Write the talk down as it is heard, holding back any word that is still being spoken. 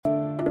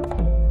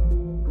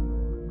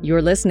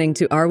You're listening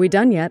to Are We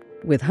Done Yet?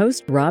 With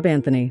host Rob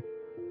Anthony.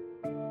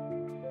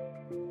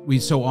 We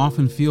so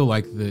often feel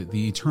like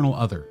the eternal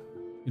other.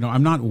 You know,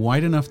 I'm not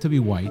white enough to be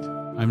white.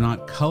 I'm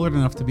not colored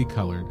enough to be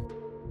colored.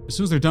 As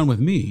soon as they're done with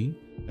me,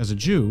 as a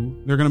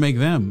Jew, they're going to make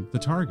them the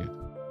target.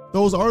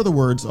 Those are the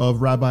words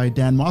of Rabbi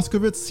Dan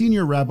Moskovitz,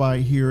 senior rabbi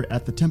here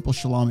at the Temple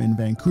Shalom in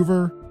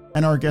Vancouver,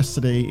 and our guest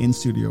today in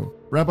studio.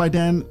 Rabbi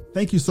Dan,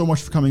 thank you so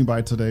much for coming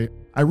by today.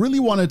 I really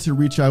wanted to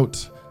reach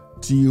out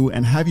to you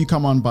and have you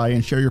come on by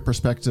and share your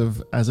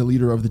perspective as a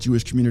leader of the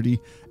Jewish community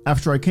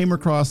after I came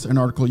across an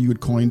article you had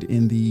coined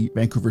in the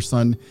Vancouver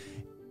Sun,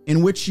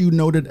 in which you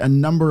noted a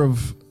number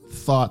of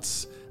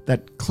thoughts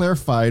that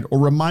clarified or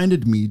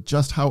reminded me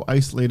just how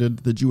isolated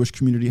the Jewish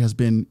community has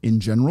been in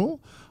general,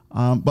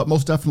 but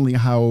most definitely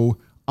how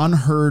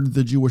unheard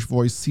the Jewish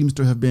voice seems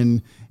to have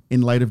been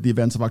in light of the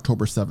events of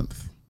October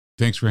 7th.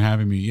 Thanks for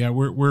having me. Yeah,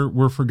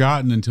 we're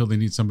forgotten until they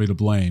need somebody to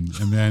blame,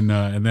 and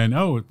then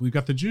oh, we've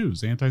got the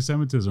Jews,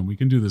 anti-Semitism. We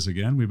can do this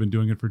again. We've been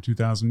doing it for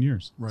 2,000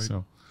 years. Right.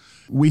 So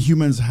we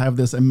humans have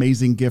this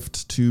amazing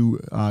gift to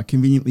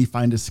conveniently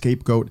find a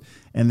scapegoat,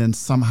 and then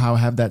somehow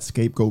have that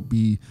scapegoat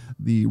be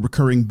the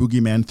recurring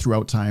boogeyman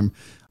throughout time.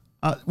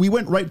 We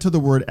went right to the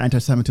word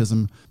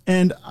anti-Semitism,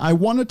 and I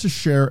wanted to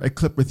share a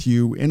clip with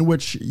you in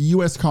which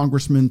U.S.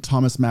 Congressman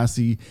Thomas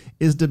Massie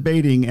is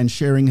debating and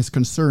sharing his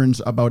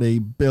concerns about a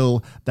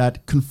bill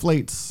that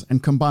conflates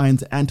and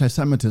combines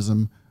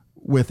anti-Semitism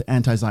with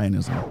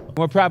anti-Zionism.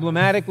 More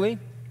problematically,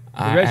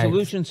 the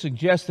resolution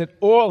suggests that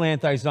all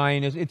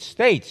anti-Zionism, it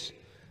states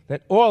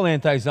that all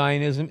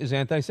anti-Zionism is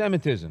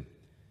anti-Semitism.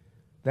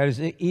 That is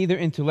either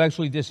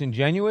intellectually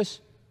disingenuous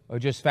or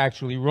just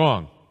factually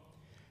wrong.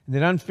 And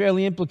it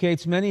unfairly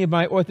implicates many of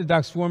my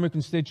Orthodox former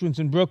constituents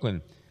in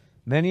Brooklyn,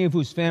 many of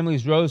whose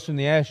families rose from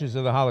the ashes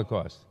of the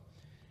Holocaust.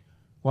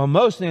 While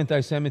most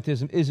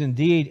anti-Semitism is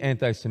indeed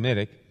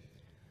anti-Semitic,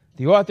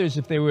 the authors,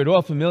 if they were at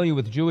all familiar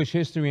with Jewish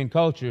history and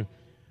culture,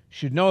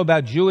 should know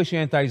about Jewish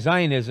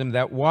anti-Zionism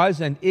that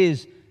was and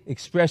is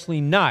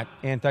expressly not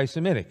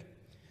anti-Semitic.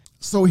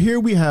 So here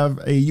we have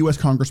a U.S.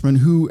 congressman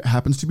who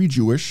happens to be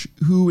Jewish,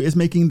 who is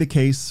making the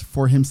case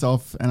for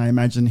himself, and I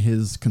imagine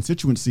his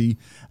constituency,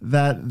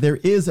 that there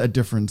is a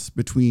difference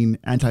between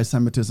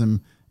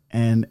anti-Semitism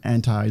and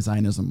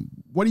anti-Zionism.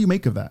 What do you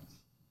make of that?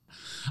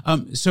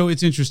 So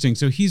it's interesting.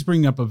 So he's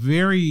bringing up a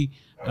very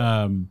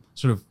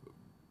sort of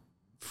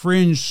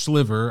fringe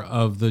sliver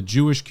of the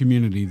Jewish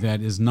community that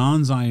is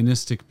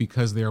non-Zionistic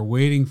because they are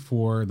waiting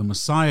for the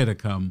Messiah to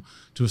come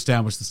to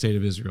establish the state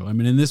of Israel. I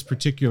mean, in this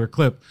particular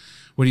clip,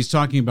 what he's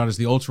talking about is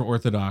the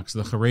ultra-Orthodox,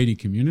 the Haredi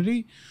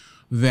community,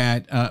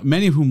 that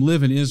many of whom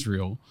live in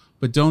Israel,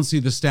 but don't see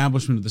the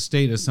establishment of the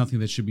state as something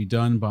that should be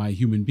done by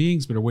human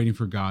beings, but are waiting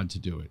for God to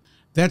do it.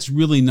 That's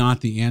really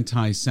not the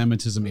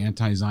anti-Semitism,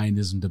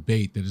 anti-Zionism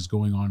debate that is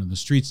going on in the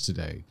streets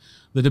today.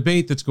 The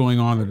debate that's going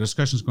on, the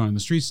discussions going on in the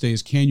streets today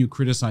is, can you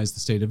criticize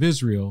the state of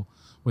Israel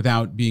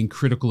without being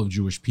critical of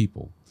Jewish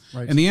people?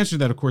 Right. And the answer to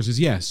that, of course, is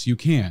yes, you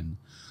can.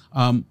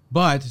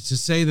 But to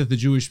say that the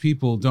Jewish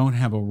people don't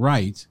have a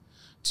right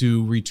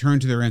to return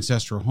to their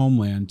ancestral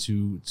homeland,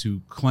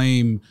 to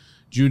claim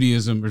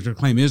Judaism or to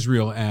claim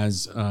Israel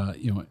as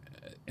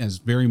as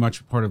very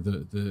much part of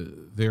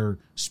their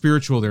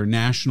spiritual, their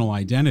national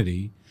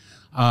identity,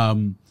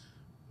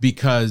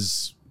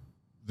 because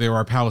there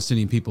are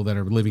Palestinian people that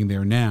are living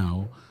there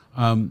now.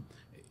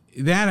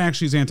 That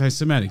actually is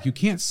anti-Semitic. You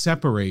can't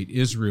separate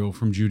Israel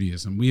from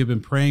Judaism. We have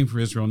been praying for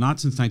Israel not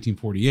since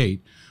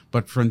 1948,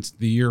 but from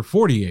the year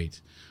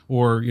 48.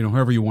 Or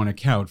however you want to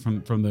count,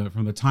 from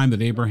the time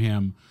that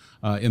Abraham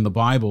in the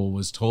Bible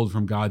was told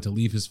from God to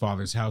leave his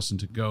father's house and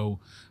to go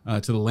to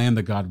the land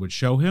that God would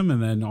show him,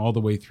 and then all the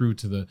way through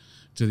to the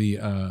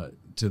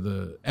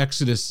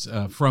Exodus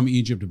from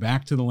Egypt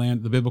back to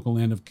the biblical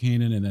land of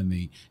Canaan, and then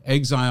the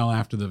exile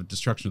after the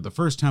destruction of the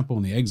first temple,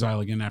 and the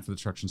exile again after the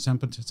destruction of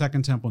the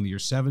second temple in the year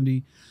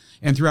 70.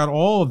 And throughout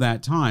all of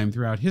that time,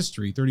 throughout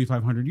history,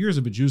 3,500 years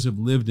of it, Jews have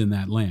lived in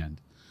that land.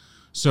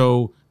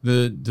 So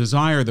the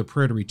desire, the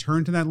prayer to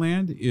return to that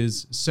land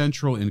is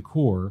central and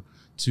core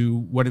to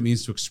what it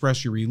means to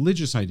express your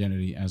religious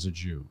identity as a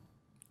Jew.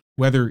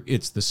 Whether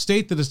it's the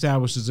state that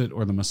establishes it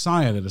or the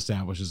Messiah that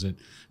establishes it,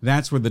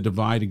 that's where the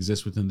divide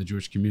exists within the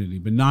Jewish community,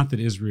 but not that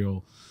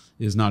Israel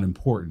is not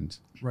important.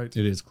 Right.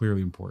 It is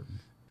clearly important.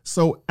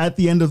 So at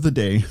the end of the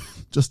day,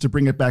 just to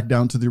bring it back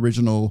down to the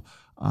original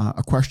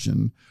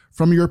question,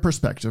 from your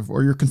perspective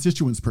or your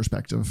constituents'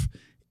 perspective,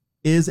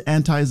 is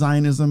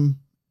anti-Zionism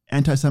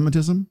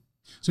anti-Semitism?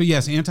 So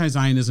yes,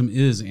 anti-Zionism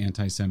is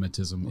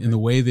anti-Semitism in the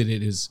way that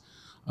it is,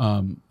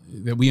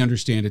 that we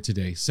understand it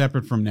today,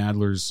 separate from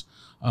Nadler's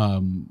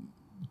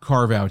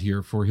carve out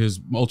here for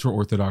his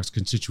ultra-Orthodox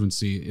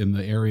constituency in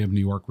the area of New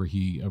York where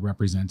he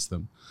represents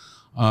them.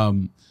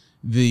 I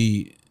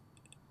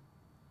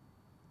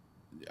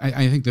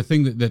think the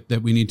thing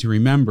that we need to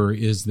remember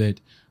is that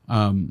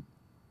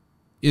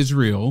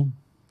Israel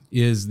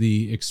is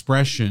the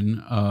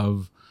expression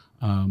of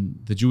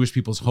the Jewish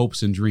people's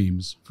hopes and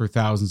dreams for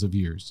thousands of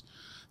years.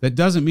 That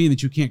doesn't mean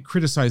that you can't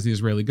criticize the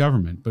Israeli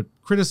government, but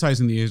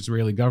criticizing the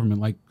Israeli government,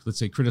 like let's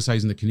say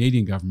criticizing the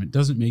Canadian government,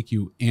 doesn't make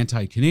you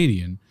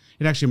anti-Canadian.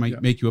 It actually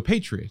might make you a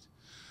patriot.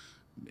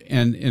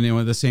 And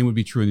the same would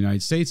be true in the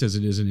United States as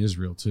it is in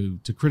Israel. To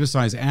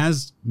criticize,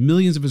 as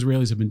millions of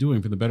Israelis have been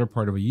doing for the better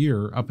part of a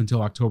year, up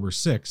until October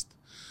 6th,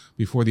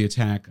 before the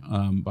attack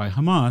by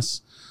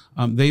Hamas,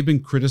 they've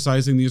been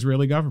criticizing the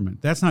Israeli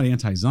government. That's not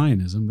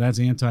anti-Zionism. That's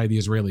anti the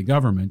Israeli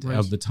government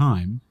of the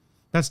time.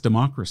 That's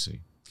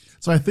democracy.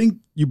 So I think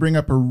you bring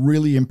up a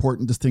really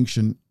important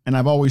distinction, and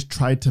I've always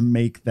tried to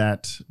make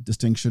that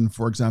distinction,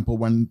 for example,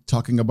 when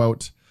talking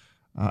about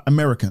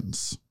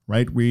Americans,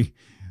 right? We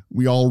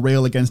all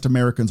rail against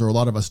Americans, or a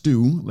lot of us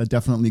do,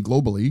 definitely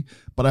globally,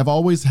 but I've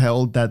always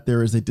held that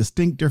there is a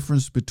distinct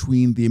difference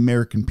between the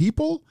American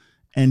people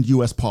and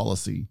U.S.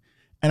 policy.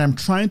 And I'm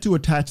trying to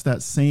attach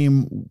that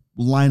same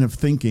line of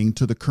thinking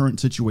to the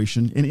current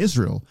situation in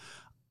Israel.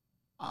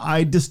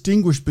 I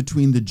distinguish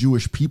between the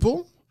Jewish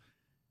people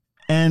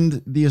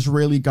and the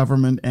Israeli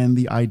government and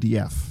the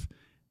IDF.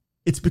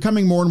 It's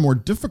becoming more and more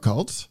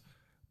difficult,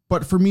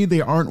 but for me,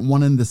 they aren't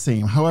one and the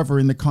same. However,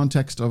 in the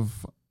context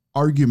of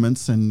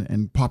arguments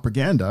and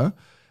propaganda,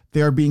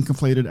 they are being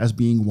conflated as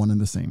being one and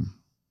the same.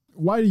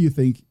 Why do you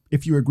think,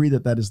 if you agree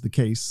that that is the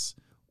case,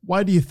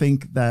 why do you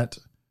think that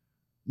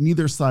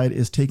neither side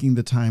is taking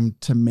the time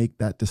to make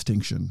that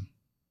distinction?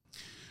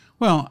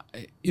 Well,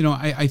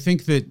 I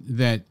think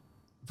that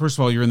first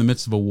of all, you're in the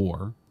midst of a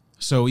war.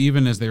 So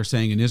even as they're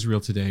saying in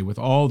Israel today, with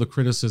all the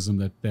criticism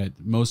that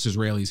most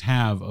Israelis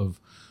have of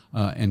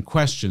and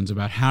questions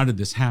about how did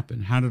this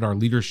happen? How did our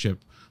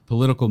leadership,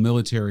 political,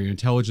 military,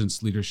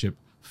 intelligence leadership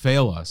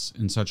fail us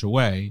in such a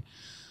way?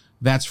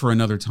 That's for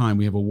another time.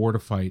 We have a war to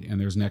fight,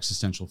 and there's an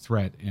existential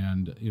threat,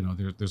 and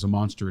there's a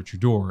monster at your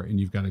door, and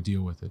you've got to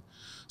deal with it.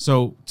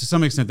 So to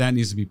some extent, that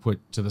needs to be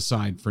put to the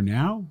side for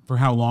now. For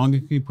how long it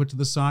can be put to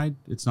the side?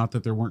 It's not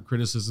that there weren't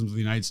criticisms of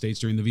the United States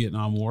during the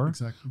Vietnam War,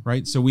 exactly,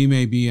 right? So we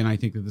may be, and I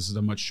think that this is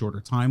a much shorter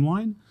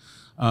timeline.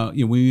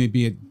 We may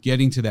be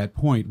getting to that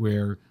point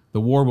where the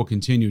war will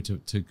continue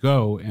to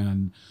go,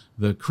 and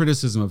the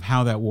criticism of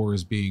how that war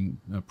is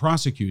being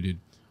prosecuted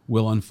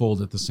will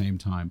unfold at the same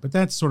time. But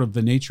that's sort of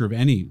the nature of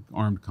any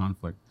armed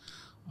conflict.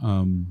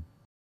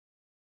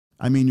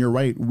 I mean, you're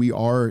right. We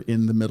are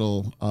in the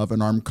middle of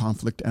an armed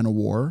conflict and a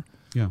war.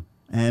 Yeah.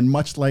 And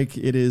much like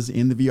it is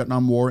in the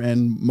Vietnam War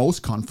and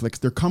most conflicts,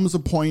 there comes a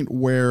point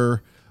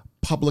where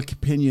public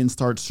opinion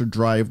starts to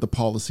drive the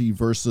policy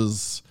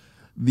versus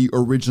the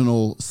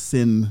original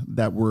sin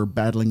that we're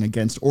battling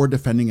against or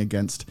defending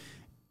against.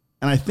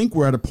 And I think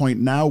we're at a point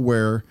now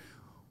where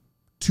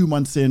 2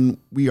 months in,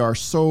 we are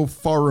so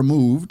far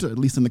removed, at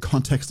least in the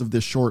context of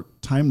this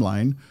short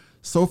timeline,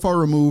 so far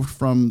removed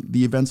from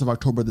the events of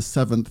October the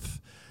 7th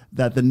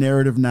that the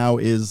narrative now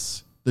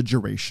is the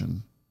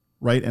duration,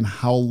 right? And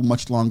how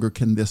much longer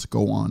can this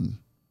go on?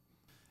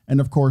 And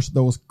of course,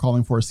 those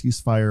calling for a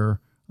ceasefire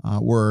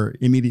were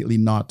immediately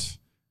not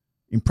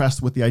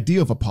impressed with the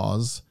idea of a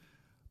pause.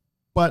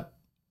 But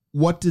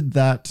what did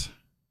that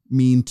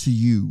mean to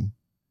you,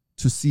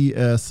 to see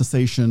a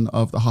cessation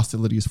of the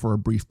hostilities for a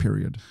brief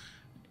period?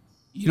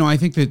 I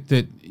think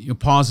that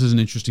pause is an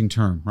interesting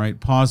term, right?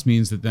 Pause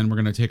means that then we're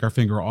going to take our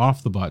finger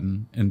off the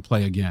button and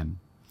play again.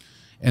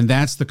 And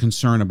that's the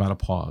concern about a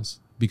pause.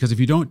 Because if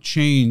you don't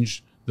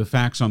change the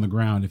facts on the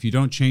ground, if you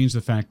don't change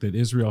the fact that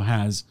Israel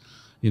has,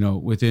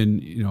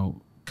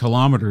 within,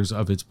 kilometers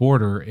of its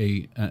border,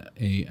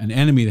 an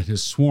enemy that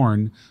has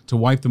sworn to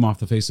wipe them off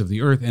the face of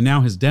the earth and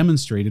now has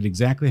demonstrated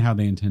exactly how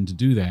they intend to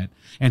do that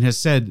and has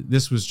said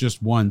this was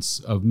just once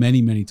of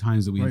many, many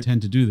times that we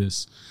intend to do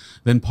this,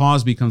 then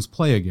pause becomes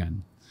play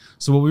again.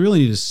 So what we really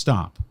need is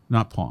stop,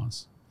 not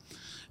pause.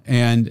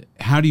 And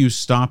how do you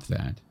stop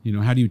that?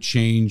 How do you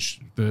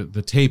change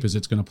the tape as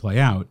it's going to play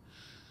out?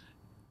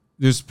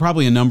 There's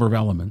probably a number of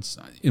elements.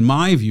 In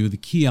my view, the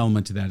key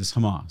element to that is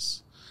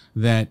Hamas.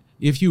 That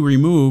if you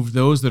remove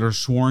those that are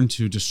sworn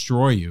to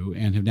destroy you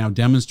and have now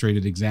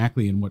demonstrated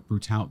exactly in what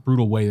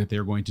brutal way that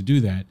they're going to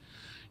do that,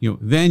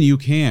 then you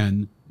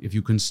can, if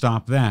you can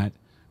stop that,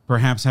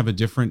 perhaps have a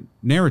different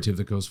narrative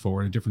that goes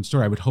forward, a different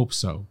story. I would hope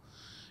so.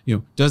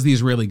 Does the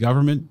Israeli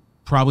government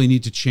probably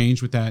need to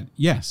change with that?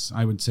 Yes,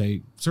 I would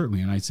say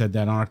certainly. And I said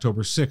that on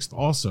October 6th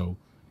also,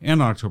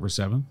 and on October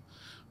 7th.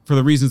 For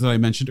the reasons that I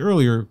mentioned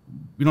earlier,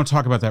 we don't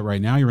talk about that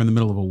right now. You're in the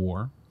middle of a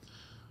war.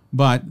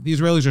 But the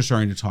Israelis are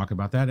starting to talk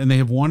about that, and they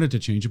have wanted to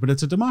change it, but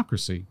it's a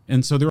democracy.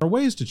 And so there are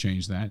ways to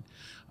change that.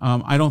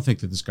 I don't think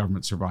that this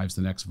government survives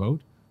the next vote.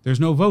 There's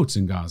no votes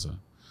in Gaza.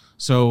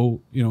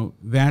 So,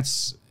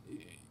 that's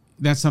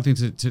something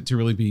to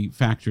really be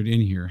factored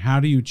in here.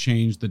 How do you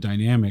change the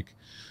dynamic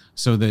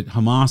so that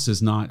Hamas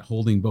is not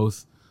holding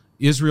both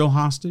Israel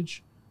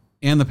hostage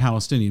and the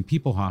Palestinian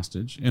people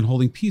hostage and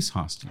holding peace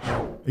hostage?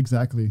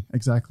 Exactly.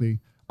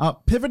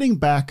 Pivoting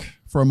back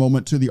for a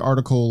moment to the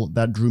article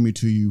that drew me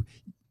to you,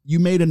 you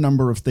made a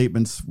number of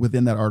statements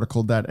within that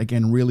article that,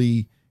 again,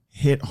 really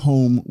hit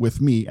home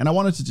with me. And I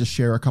wanted to just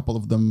share a couple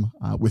of them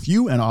with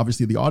you and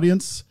obviously the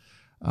audience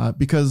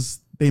because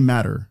they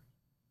matter.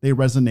 they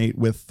resonate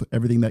with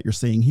everything that you're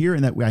saying here,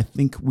 and that I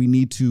think we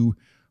need to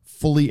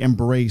fully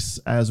embrace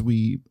as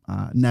we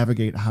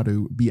navigate how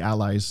to be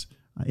allies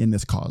in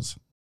this cause.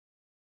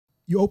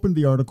 You opened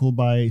the article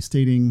by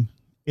stating,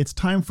 "It's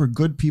time for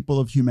good people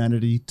of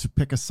humanity to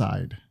pick a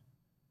side.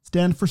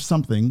 Stand for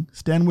something,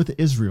 stand with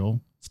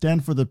Israel,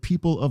 stand for the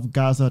people of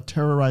Gaza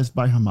terrorized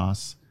by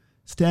Hamas,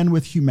 stand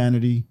with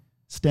humanity,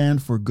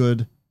 stand for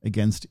good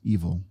against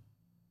evil."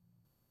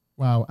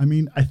 Wow, I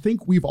mean, I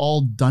think we've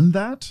all done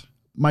that.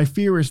 My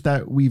fear is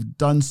that we've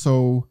done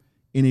so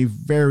in a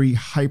very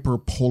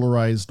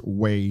hyper-polarized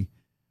way.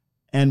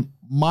 And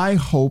my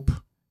hope,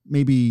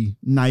 maybe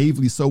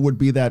naively so, would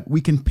be that we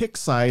can pick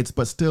sides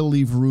but still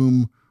leave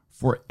room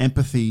for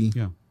empathy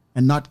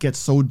and not get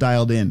so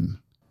dialed in.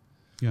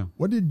 Yeah.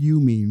 What did you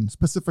mean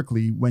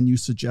specifically when you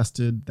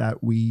suggested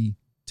that we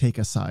take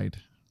a side?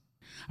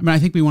 I mean, I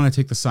think we want to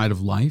take the side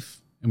of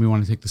life, and we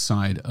want to take the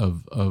side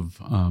of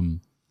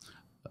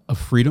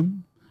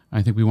freedom.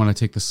 I think we want to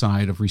take the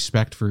side of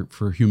respect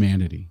for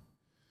humanity.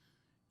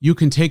 You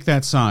can take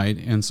that side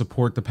and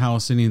support the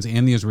Palestinians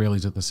and the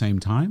Israelis at the same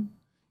time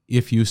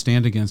if you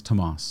stand against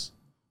Hamas,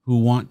 who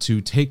want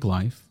to take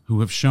life, who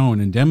have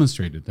shown and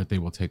demonstrated that they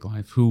will take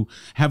life, who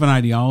have an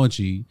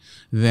ideology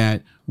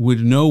that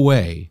would no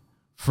way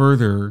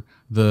further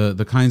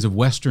the kinds of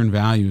Western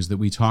values that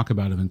we talk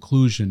about of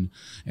inclusion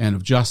and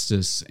of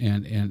justice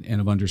and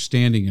of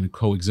understanding and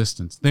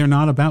coexistence. They're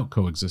not about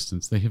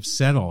coexistence. They have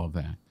said all of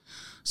that.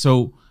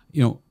 So,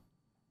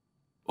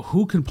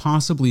 who can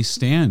possibly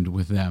stand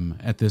with them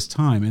at this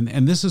time?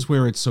 And this is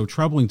where it's so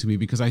troubling to me,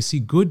 because I see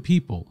good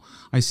people.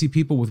 I see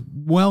people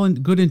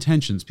with good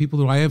intentions, people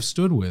who I have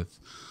stood with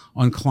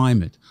on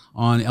climate,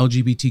 on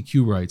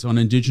LGBTQ rights, on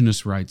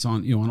indigenous rights,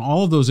 on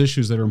all of those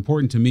issues that are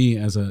important to me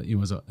as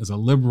a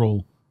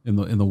liberal in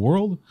the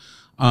world.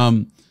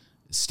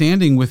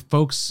 Standing with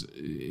folks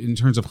in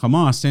terms of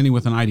Hamas, standing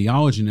with an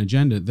ideology and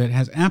agenda that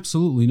has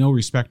absolutely no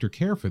respect or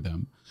care for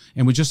them,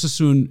 and would just as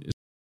soon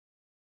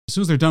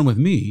as they're done with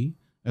me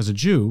as a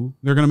Jew,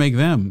 they're going to make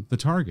them the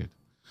target.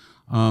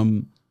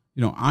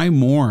 I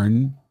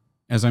mourn,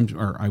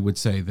 I would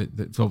say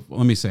that. So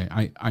let me say,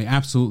 I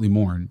absolutely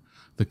mourn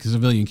the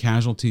civilian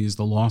casualties,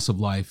 the loss of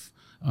life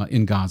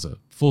in Gaza.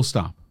 Full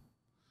stop.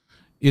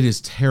 It is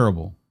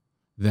terrible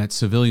that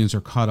civilians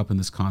are caught up in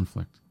this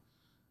conflict.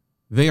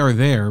 They are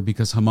there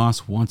because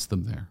Hamas wants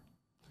them there.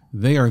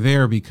 They are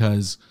there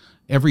because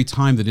every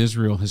time that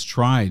Israel has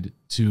tried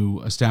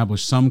to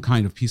establish some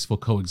kind of peaceful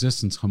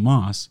coexistence,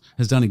 Hamas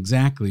has done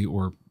exactly,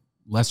 or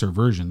lesser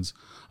versions,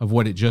 of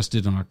what it just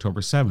did on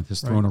October 7th,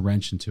 has thrown a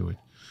wrench into it.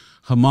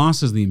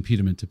 Hamas is the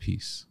impediment to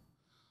peace.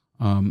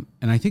 And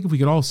I think if we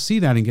could all see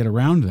that and get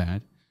around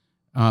that,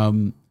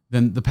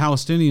 then the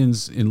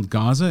Palestinians in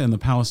Gaza and the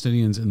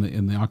Palestinians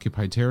in the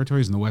occupied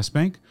territories in the West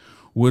Bank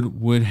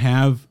would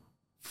have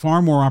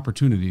far more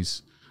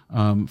opportunities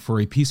for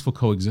a peaceful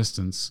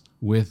coexistence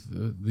with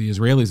the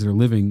Israelis that are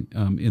living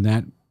in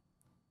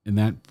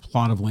that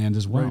plot of land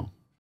as well. Right.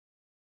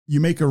 You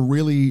make a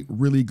really,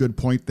 really good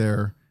point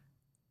there,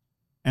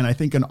 and I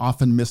think an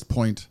often missed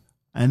point,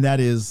 and that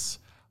is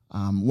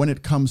when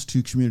it comes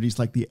to communities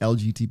like the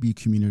LGBT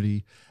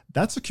community,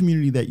 that's a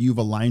community that you've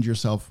aligned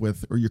yourself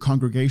with, or your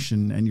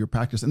congregation and your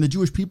practice, and the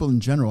Jewish people in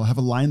general have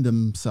aligned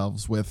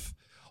themselves with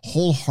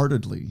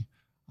wholeheartedly.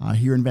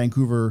 Here in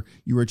Vancouver,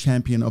 you were a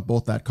champion of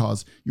both that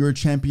cause. You're a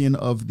champion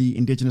of the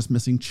Indigenous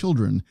missing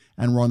children,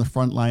 and we're on the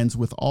front lines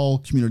with all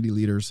community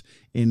leaders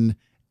in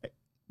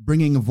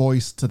bringing a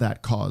voice to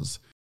that cause.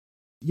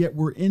 Yet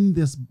we're in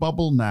this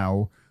bubble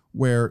now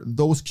where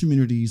those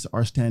communities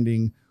are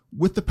standing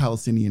with the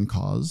Palestinian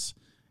cause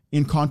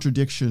in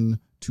contradiction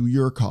to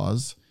your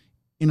cause,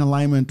 in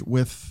alignment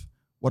with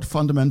what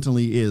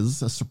fundamentally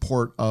is a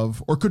support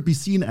of, or could be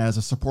seen as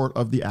a support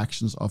of, the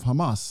actions of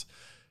Hamas.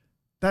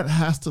 That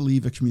has to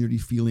leave a community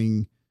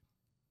feeling,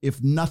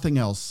 if nothing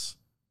else,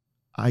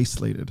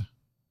 isolated.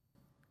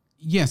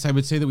 Yes, I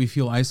would say that we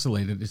feel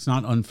isolated. It's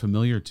not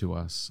unfamiliar to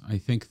us. I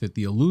think that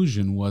the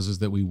illusion was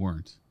that we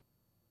weren't.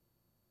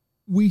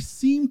 We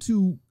seem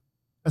to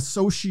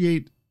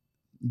associate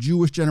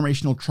Jewish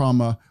generational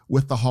trauma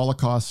with the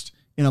Holocaust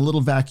in a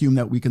little vacuum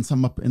that we can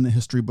sum up in the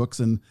history books,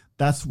 and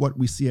that's what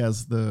we see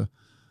as the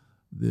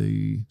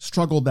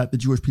struggle that the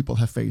Jewish people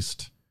have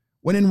faced.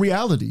 When in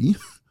reality,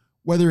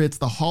 whether it's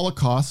the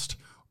Holocaust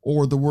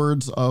or the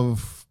words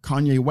of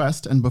Kanye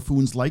West and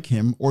buffoons like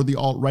him, or the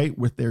alt-right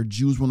with their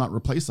Jews will not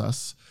replace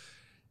us,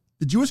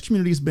 the Jewish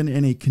community has been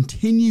in a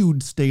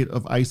continued state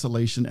of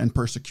isolation and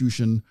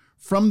persecution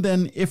from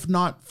then, if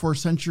not for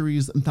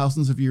centuries and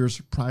thousands of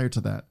years prior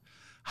to that.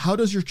 How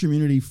does your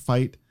community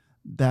fight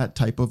that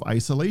type of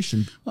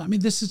isolation? Well, I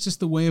mean, this is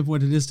just the way of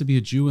what it is to be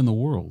a Jew in the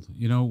world.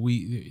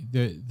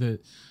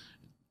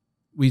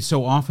 We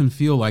so often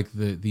feel like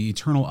the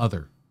eternal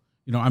other.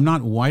 I'm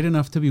not white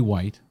enough to be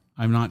white.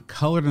 I'm not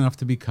colored enough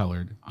to be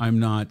colored. I'm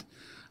not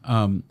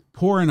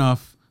poor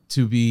enough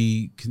to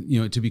be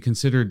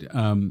considered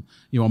a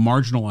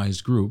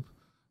marginalized group.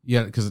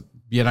 Yeah, because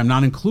yet I'm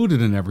not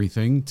included in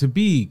everything to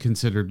be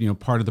considered,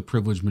 part of the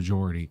privileged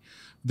majority.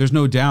 There's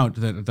no doubt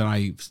that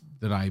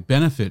I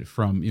benefit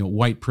from,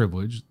 white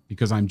privilege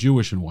because I'm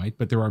Jewish and white,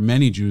 but there are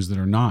many Jews that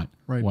are not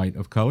white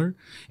of color.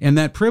 And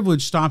that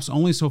privilege stops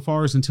only so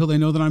far as until they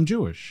know that I'm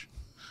Jewish.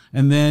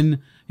 And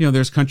then,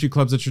 there's country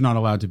clubs that you're not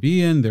allowed to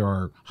be in. There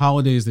are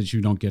holidays that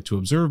you don't get to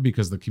observe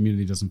because the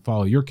community doesn't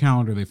follow your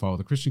calendar. They follow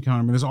the Christian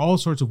calendar. I mean, there's all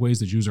sorts of ways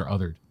that Jews are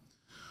othered.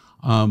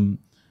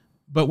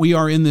 But we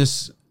are in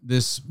this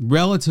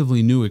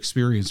relatively new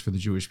experience for the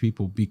Jewish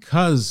people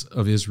because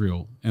of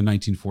Israel in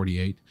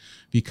 1948,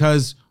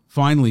 because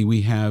finally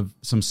we have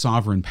some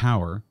sovereign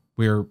power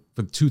where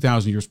for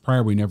 2,000 years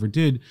prior we never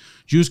did.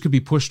 Jews could be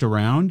pushed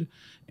around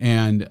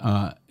and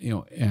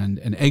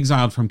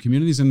exiled from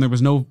communities, and there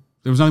was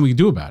nothing we could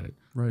do about it.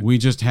 Right. We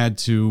just had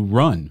to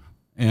run,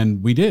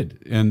 and we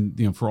did.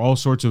 And for all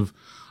sorts of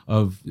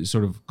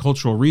sort of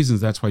cultural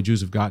reasons, that's why Jews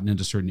have gotten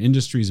into certain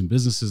industries and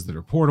businesses that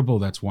are portable.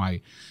 That's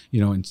why,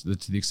 to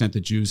the extent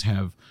that Jews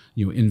have,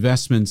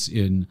 investments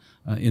in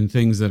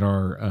things that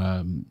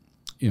are,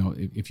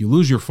 if you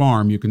lose your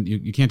farm, you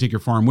can't take your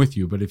farm with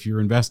you. But if you're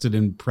invested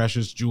in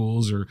precious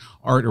jewels or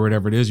art or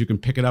whatever it is, you can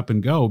pick it up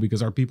and go,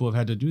 because our people have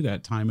had to do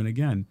that time and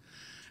again.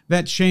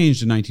 That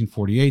changed in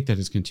 1948. That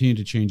has continued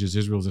to change as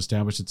Israel has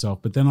established itself.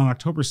 But then on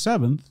October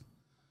 7th,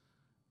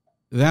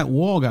 that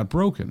wall got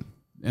broken.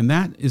 And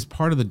that is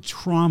part of the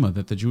trauma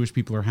that the Jewish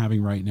people are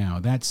having right now.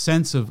 That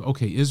sense of,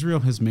 okay,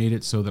 Israel has made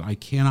it so that I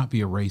cannot be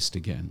erased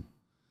again.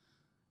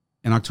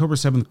 And October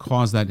 7th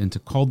called that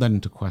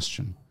into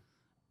question.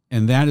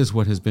 And that is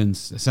what has been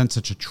sent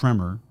such a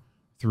tremor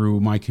through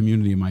my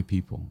community and my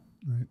people.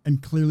 Right.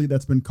 And clearly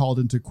that's been called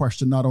into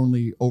question not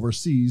only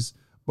overseas,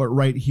 but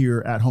right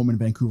here at home in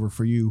Vancouver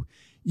for you.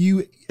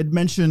 You had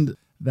mentioned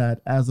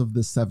that as of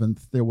the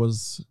 7th, there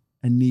was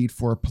a need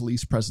for a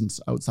police presence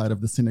outside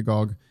of the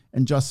synagogue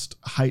and just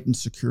heightened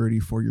security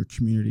for your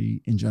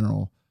community in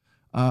general.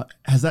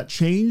 Has that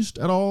changed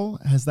at all?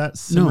 Has that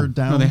simmered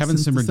down? No, they haven't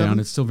simmered down.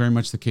 It's still very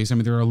much the case. I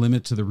mean, there are a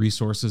limit to the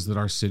resources that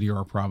our city or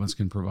our province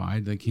can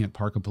provide. They can't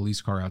park a police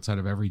car outside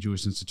of every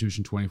Jewish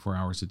institution 24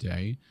 hours a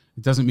day.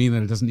 It doesn't mean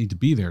that it doesn't need to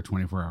be there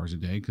 24 hours a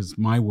day, because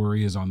my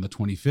worry is on the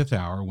 25th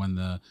hour when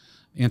the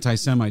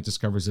anti-Semite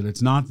discovers that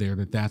it's not there,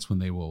 that's when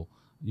they will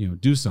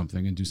do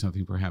something, and do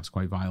something perhaps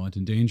quite violent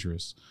and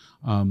dangerous.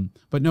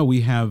 But no,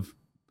 we have,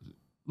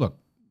 look,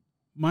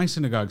 my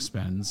synagogue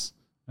spends,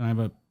 and I have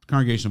a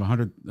congregation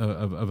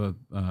of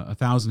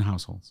 1,000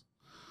 households.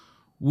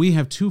 We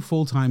have 2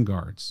 full-time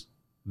guards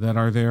that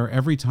are there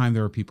every time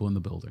there are people in the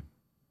building.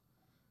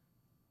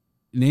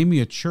 Name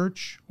me a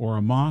church or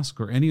a mosque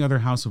or any other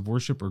house of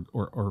worship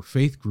or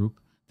faith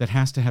group that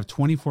has to have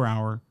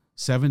 24-hour,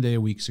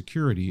 7-day-a-week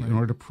security in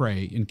order to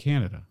pray in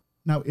Canada.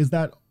 Now, is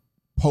that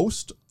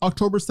post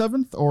October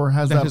 7th, or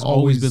has that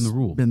always been the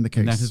rule? Been the case?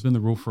 And that has been the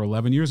rule for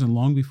 11 years and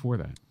long before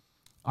that.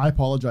 I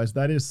apologize.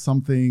 That is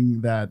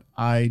something that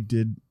I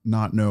did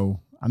not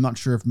know. I'm not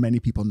sure if many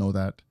people know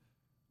that.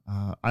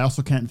 I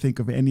also can't think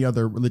of any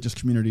other religious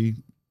community,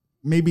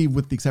 maybe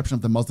with the exception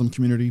of the Muslim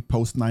community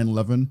post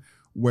 9/11,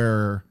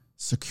 where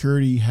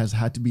security has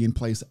had to be in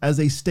place as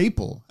a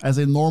staple, as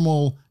a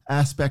normal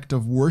aspect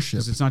of worship.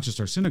 Because it's not just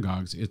our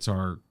synagogues, it's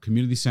our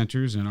community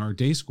centers and our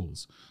day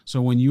schools.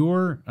 So when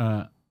you're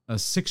a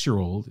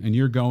 6-year-old and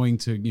you're going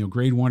to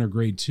grade 1 or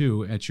grade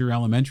 2 at your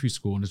elementary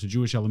school, and it's a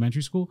Jewish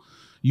elementary school,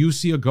 you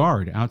see a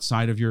guard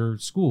outside of your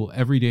school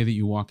every day that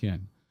you walk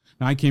in.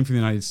 Now, I came from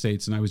the United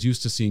States, and I was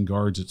used to seeing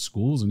guards at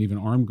schools and even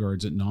armed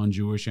guards at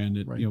non-Jewish and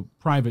at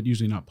private,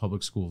 usually not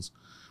public schools.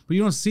 But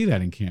you don't see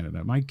that in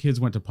Canada. My kids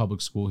went to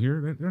public school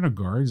here. They're no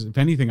guards. If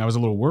anything, I was a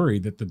little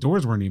worried that the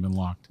doors weren't even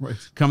locked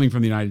coming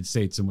from the United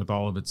States and with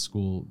all of its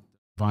school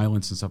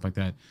violence and stuff like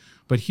that.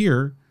 But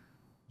here,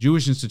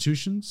 Jewish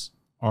institutions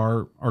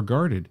are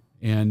guarded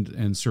and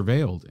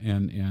surveilled,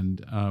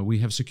 and we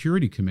have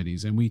security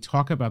committees, and we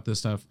talk about this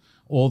stuff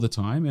all the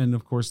time. And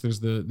of course,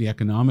 there's the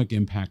economic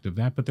impact of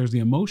that, but there's the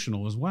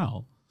emotional as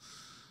well.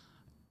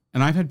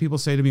 And I've had people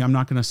say to me, I'm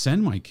not going to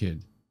send my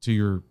kid to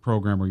your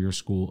program or your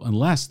school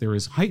unless there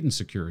is heightened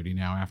security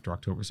now after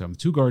October 7th.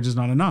 2 guards is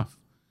not enough.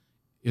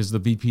 Is the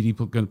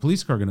VPD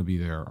police car going to be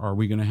there? Are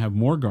we going to have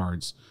more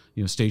guards,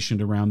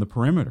 stationed around the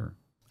perimeter?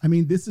 I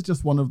mean, this is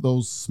just one of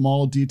those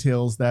small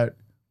details that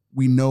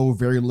we know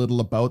very little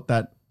about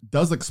that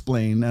does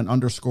explain and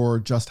underscore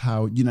just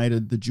how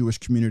united the Jewish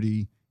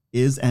community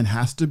is and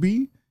has to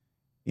be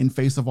in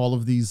face of all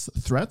of these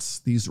threats,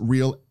 these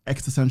real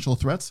existential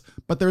threats.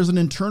 But there's an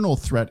internal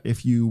threat,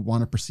 if you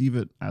want to perceive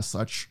it as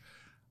such,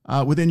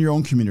 within your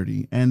own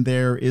community. And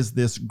there is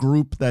this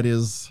group that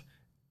is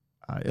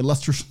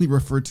illustratively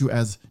referred to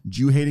as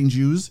Jew-hating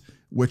Jews,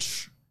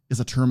 which is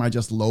a term I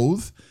just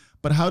loathe.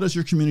 But how does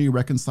your community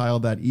reconcile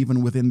that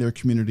even within their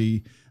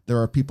community, there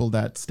are people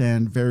that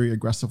stand very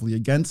aggressively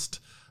against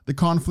the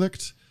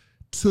conflict,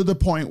 to the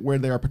point where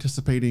they are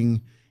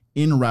participating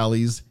in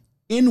rallies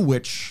in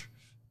which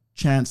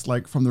chants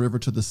like "From the River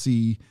to the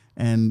Sea"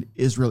 and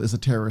 "Israel is a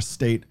terrorist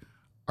state"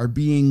 are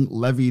being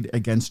levied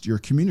against your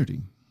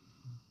community?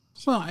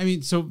 Well, I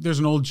mean, so there's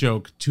an old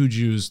joke, 2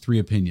 Jews, 3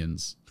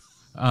 opinions.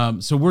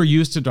 So we're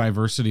used to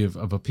diversity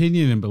of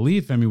opinion and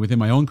belief. I mean, within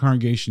my own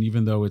congregation,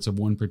 even though it's of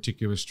one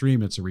particular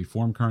stream, it's a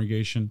Reformed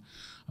congregation,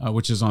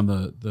 which is on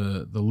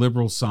the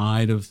liberal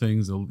side of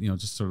things,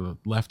 just sort of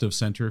left of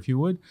center, if you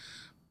would.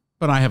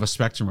 But I have a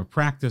spectrum of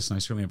practice, and I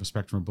certainly have a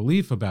spectrum of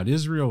belief about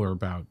Israel or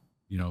about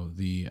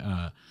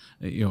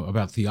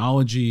about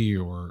theology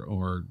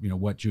or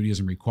what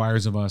Judaism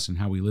requires of us and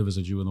how we live as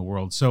a Jew in the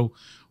world. So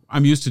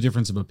I'm used to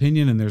difference of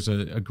opinion, and there's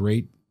a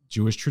great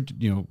Jewish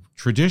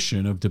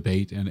tradition of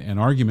debate and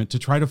argument to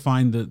try to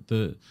find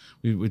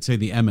we would say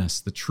the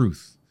emes, the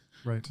truth.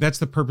 Right. That's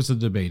the purpose of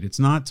the debate. It's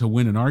not to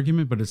win an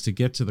argument, but it's to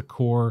get to the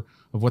core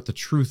of what the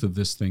truth of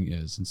this thing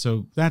is. And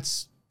so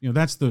that's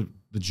the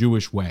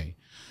Jewish way.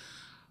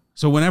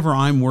 So whenever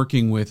I'm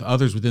working with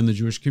others within the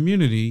Jewish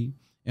community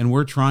and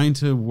we're trying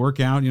to work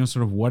out,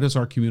 sort of what is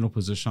our communal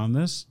position on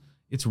this,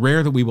 it's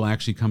rare that we will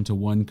actually come to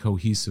one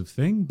cohesive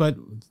thing, but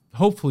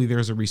hopefully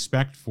there's a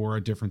respect for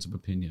a difference of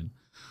opinion.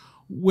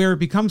 Where it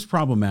becomes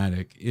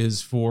problematic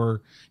is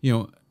for,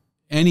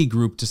 any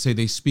group to say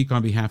they speak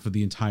on behalf of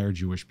the entire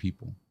Jewish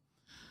people.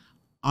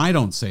 I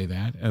don't say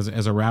that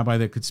as a rabbi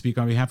that could speak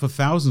on behalf of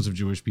thousands of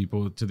Jewish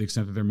people to the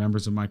extent that they're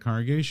members of my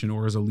congregation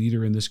or as a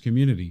leader in this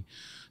community.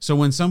 So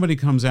when somebody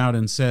comes out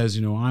and says,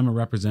 I'm a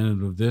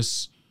representative of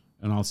this,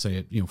 and I'll say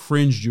it,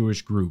 fringe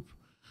Jewish group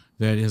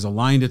that has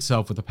aligned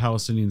itself with the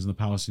Palestinians and the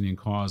Palestinian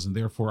cause, and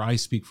therefore I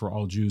speak for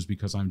all Jews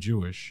because I'm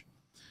Jewish,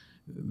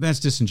 that's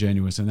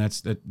disingenuous, and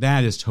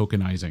that is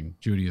tokenizing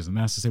Judaism.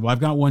 That's to say, well, I've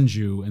got one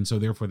Jew, and so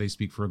therefore they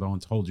speak for the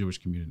whole Jewish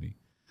community.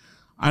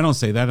 I don't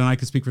say that, and I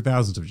could speak for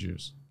thousands of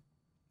Jews.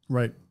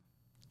 Right.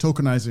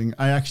 Tokenizing.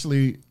 I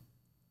actually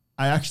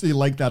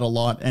like that a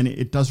lot, and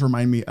it does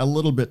remind me a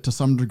little bit to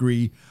some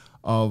degree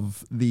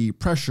of the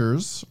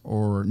pressures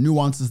or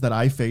nuances that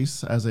I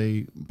face as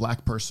a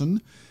Black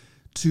person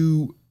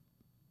to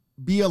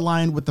be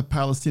aligned with the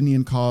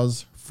Palestinian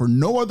cause for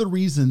no other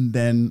reason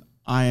than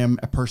I am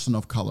a person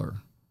of color,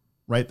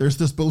 right? There's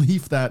this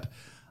belief that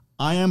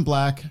I am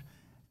Black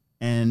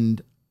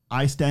and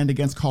I stand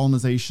against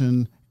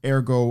colonization,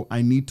 ergo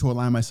I need to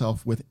align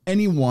myself with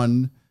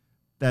anyone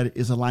that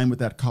is aligned with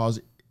that cause,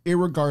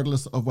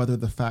 irregardless of whether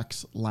the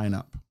facts line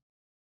up.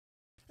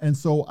 And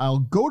so I'll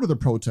go to the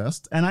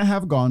protest, and I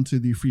have gone to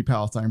the Free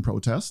Palestine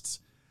protests,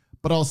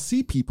 but I'll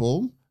see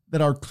people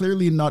that are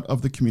clearly not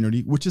of the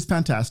community, which is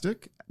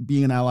fantastic.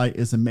 Being an ally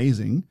is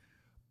amazing.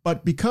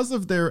 But because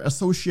of their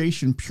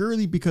association,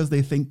 purely because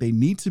they think they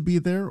need to be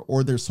there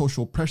or their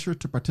social pressure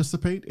to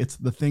participate, it's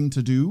the thing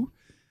to do,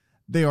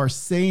 they are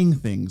saying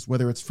things,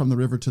 whether it's from the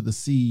river to the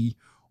sea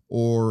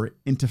or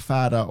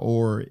Intifada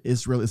or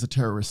Israel is a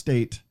terrorist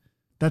state,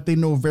 that they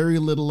know very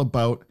little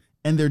about.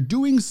 And they're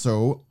doing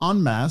so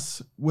en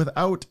masse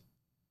without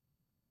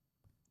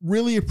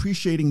really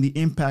appreciating the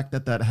impact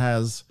that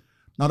has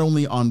not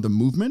only on the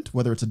movement,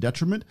 whether it's a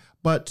detriment,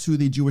 but to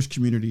the Jewish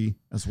community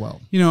as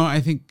well.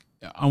 I think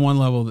on one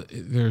level,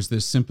 there's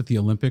this sympathy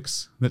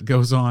Olympics that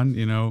goes on.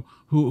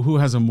 Who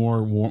has a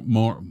more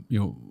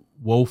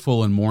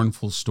woeful and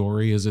mournful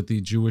story? Is it the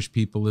Jewish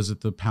people? Is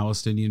it the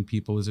Palestinian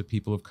people? Is it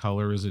people of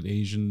color? Is it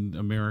Asian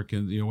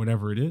American?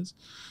 Whatever it is,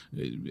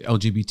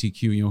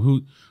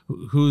 LGBTQ.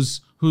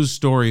 Whose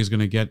story is going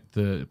to get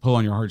the pull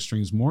on your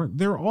heartstrings more?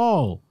 They're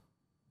all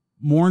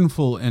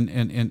mournful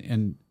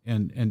and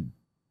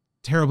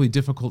terribly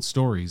difficult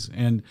stories.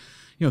 And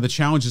the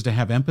challenge is to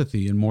have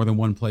empathy in more than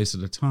one place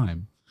at a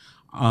time.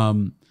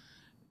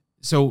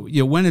 So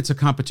when it's a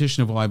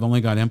competition of, well, I've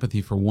only got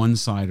empathy for one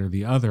side or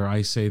the other,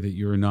 I say that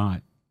you're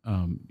not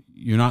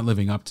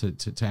living up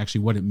to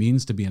actually what it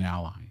means to be an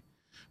ally,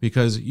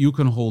 because you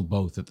can hold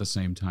both at the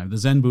same time. The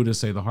Zen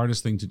Buddhists say the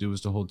hardest thing to do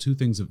is to hold two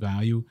things of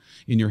value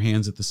in your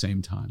hands at the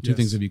same time, two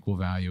things of equal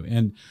value.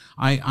 And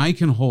I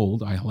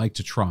like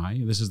to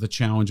try, this is the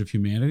challenge of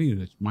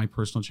humanity, my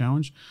personal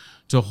challenge,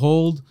 to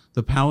hold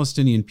the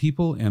Palestinian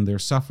people and their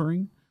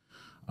suffering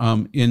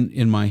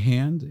in my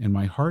hand, in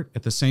my heart,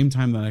 at the same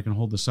time that I can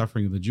hold the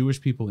suffering of the Jewish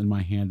people in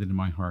my hand and in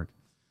my heart.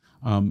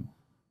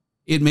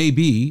 It may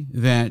be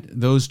that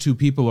those two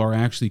people are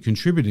actually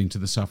contributing to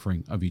the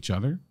suffering of each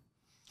other,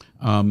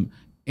 but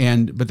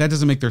that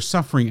doesn't make their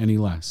suffering any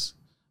less.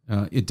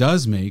 It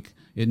does make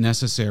it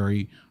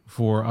necessary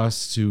for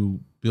us to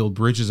build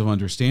bridges of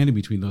understanding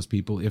between those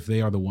people if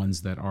they are the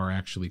ones that are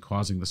actually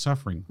causing the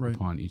suffering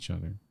upon each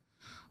other.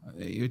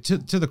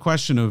 To the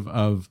question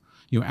of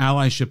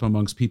allyship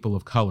amongst people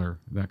of color,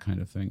 that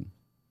kind of thing.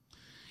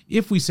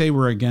 If we say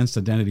we're against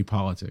identity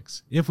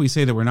politics, if we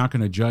say that we're not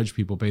going to judge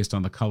people based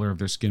on the color of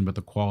their skin, but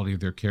the quality of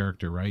their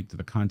character, right?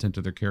 The content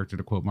of their character,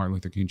 to quote Martin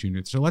Luther King Jr.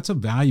 So let's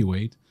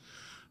evaluate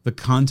the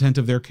content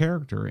of their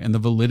character and the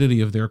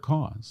validity of their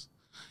cause.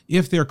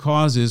 If their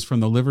cause is from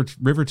the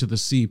river to the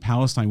sea,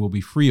 Palestine will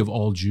be free of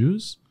all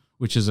Jews,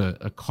 which is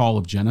a call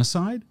of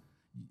genocide,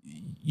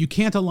 you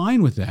can't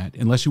align with that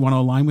unless you want to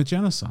align with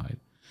genocide.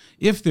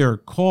 If their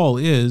call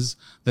is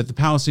that the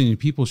Palestinian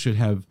people should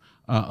have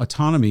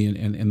autonomy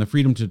and the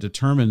freedom to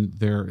determine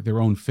their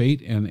own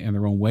fate and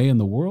their own way in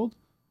the world,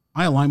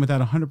 I align with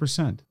that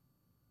 100%.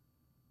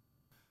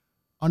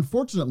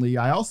 unfortunately,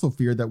 I also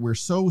fear that we're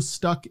so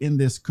stuck in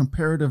this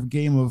comparative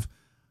game of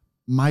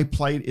my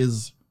plight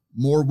is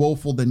more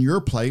woeful than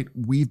your plight.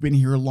 We've been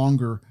here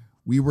longer.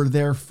 We were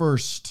there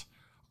first.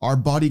 Our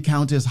body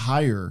count is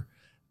higher.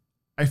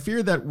 I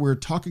fear that we're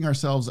talking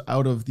ourselves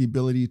out of the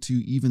ability to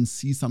even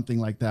see something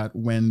like that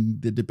when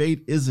the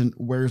debate isn't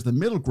where's the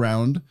middle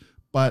ground,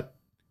 but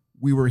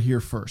we were here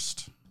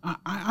first.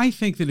 I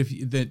think that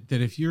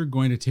if you're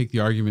going to take the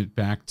argument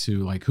back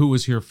to like who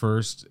was here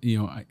first,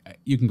 you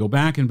can go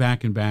back and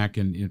back and back,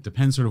 and it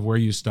depends sort of where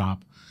you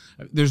stop.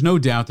 There's no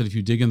doubt that if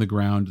you dig in the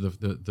ground,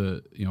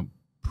 the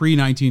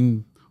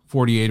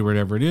pre-1948 or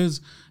whatever it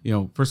is,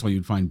 first of all,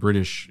 you'd find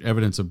British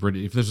evidence of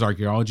British. If there's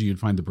archaeology, you'd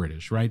find the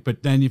British, right?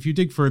 But then if you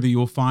dig further,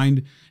 you'll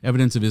find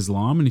evidence of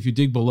Islam, and if you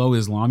dig below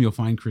Islam, you'll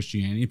find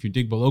Christianity. If you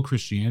dig below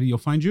Christianity, you'll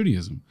find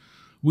Judaism.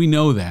 We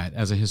know that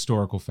as a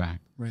historical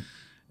fact. Right.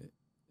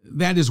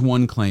 That is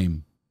one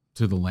claim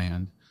to the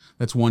land.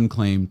 That's one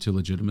claim to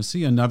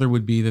legitimacy. Another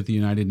would be that the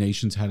United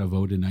Nations had a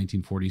vote in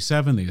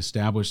 1947. They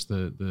established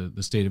the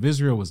state of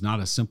Israel. It was not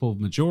a simple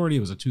majority.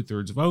 It was a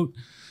 2/3 vote.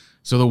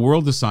 So the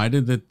world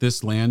decided that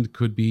this land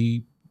could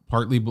be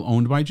partly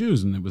owned by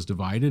Jews, and it was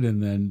divided,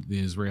 and then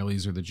the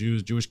Israelis or the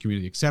Jewish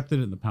community accepted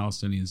it, and the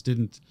Palestinians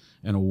didn't,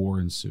 and a war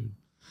ensued.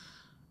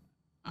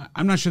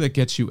 I'm not sure that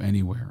gets you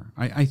anywhere.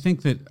 I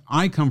think that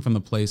I come from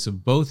the place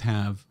of both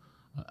have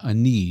a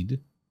need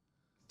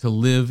to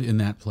live in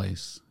that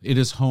place. It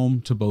is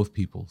home to both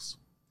peoples.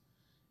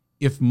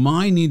 If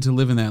my need to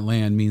live in that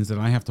land means that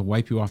I have to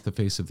wipe you off the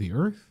face of the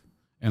earth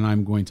and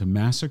I'm going to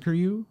massacre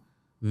you,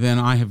 then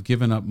I have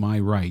given up my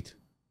right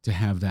to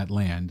have that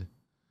land,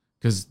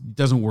 because it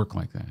doesn't work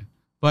like that.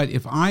 But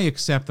if I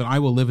accept that I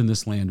will live in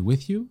this land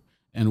with you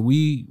and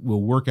we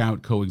will work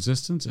out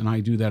coexistence, and I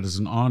do that as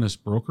an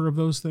honest broker of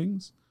those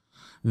things,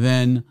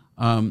 then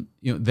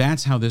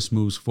that's how this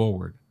moves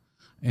forward.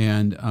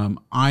 And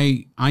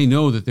I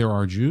know that there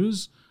are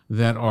Jews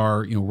that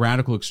are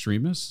radical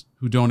extremists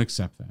who don't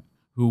accept that,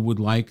 who would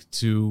like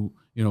to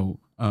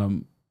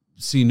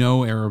see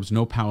no Arabs,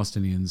 no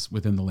Palestinians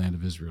within the land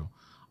of Israel.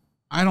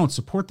 I don't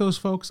support those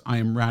folks. I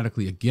am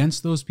radically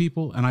against those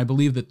people, and I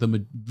believe that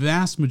the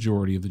vast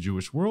majority of the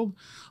Jewish world,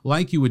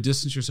 like you would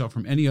distance yourself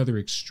from any other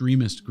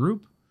extremist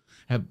group,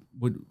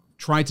 would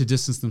try to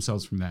distance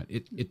themselves from that.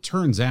 It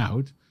turns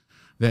out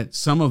that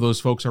some of those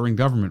folks are in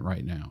government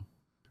right now.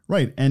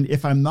 Right. And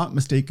if I'm not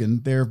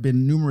mistaken, there have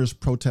been numerous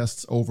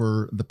protests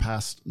over the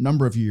past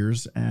number of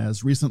years,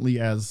 as recently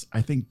as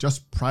I think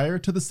just prior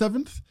to the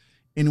 7th,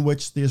 in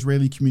which the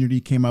Israeli community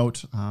came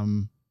out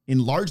in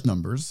large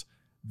numbers,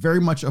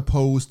 very much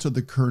opposed to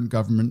the current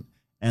government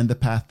and the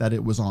path that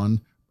it was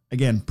on,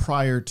 again,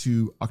 prior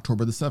to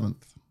October the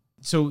 7th.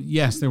 So,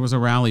 yes, there was a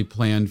rally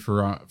planned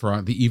for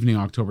the evening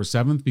October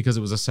 7th because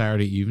it was a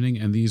Saturday evening,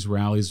 and these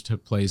rallies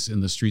took place in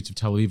the streets of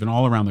Tel Aviv and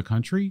all around the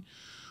country,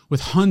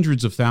 with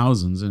hundreds of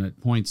thousands, and at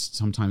points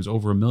sometimes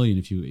over 1 million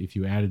if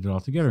you added it all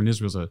together. And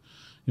Israel's a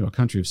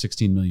country of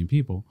 16 million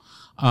people.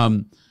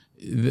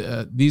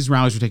 These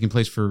rallies were taking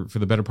place for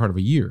the better part of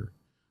a year.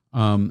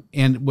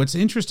 And what's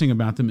interesting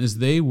about them is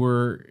they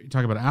were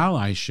talking about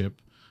allyship.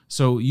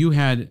 So you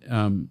had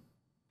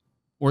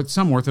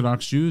some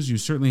Orthodox Jews. You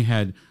certainly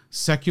had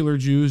secular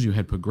Jews. You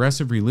had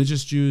progressive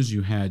religious Jews.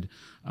 You had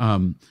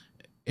Arab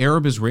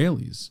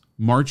Israelis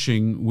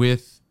marching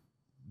with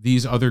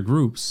these other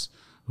groups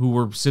who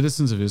were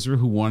citizens of Israel,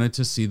 who wanted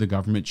to see the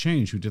government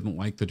change, who didn't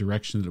like the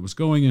direction that it was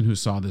going in, who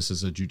saw this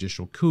as a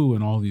judicial coup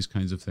and all these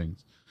kinds of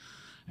things.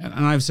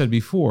 And I've said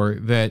before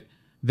that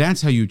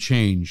that's how you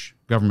change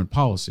government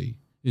policy,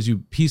 is you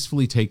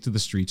peacefully take to the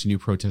streets and you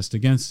protest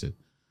against it.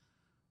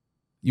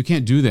 You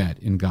can't do that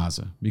in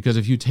Gaza, because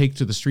if you take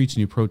to the streets and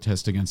you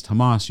protest against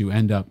Hamas, you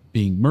end up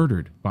being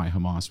murdered by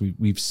Hamas.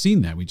 We've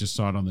seen that. We just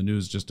saw it on the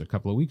news just a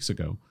couple of weeks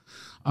ago.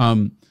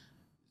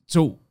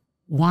 So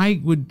why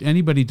would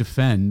anybody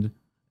defend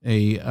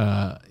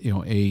they're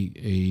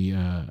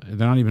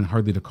not even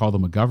hardly to call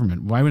them a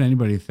government. Why would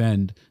anybody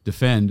defend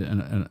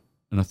an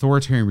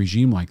authoritarian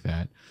regime like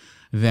that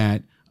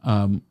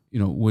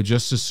would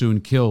just as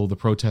soon kill the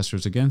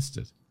protesters against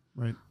it?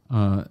 Right.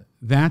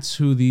 That's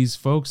who these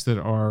folks that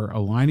are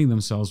aligning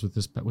themselves with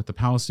the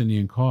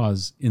Palestinian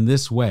cause in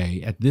this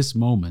way at this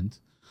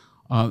moment,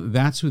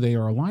 that's who they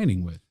are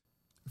aligning with.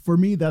 For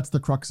me, that's the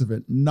crux of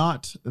it.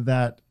 Not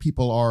that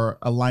people are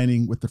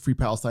aligning with the Free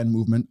Palestine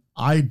movement.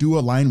 I do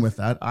align with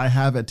that. I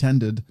have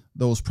attended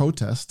those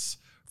protests.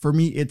 For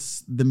me,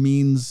 it's the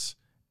means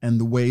and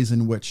the ways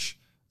in which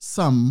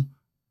some,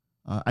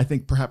 I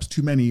think perhaps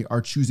too many,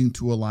 are choosing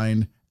to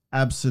align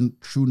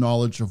absent true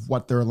knowledge of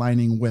what they're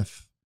aligning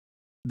with.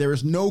 There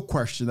is no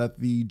question that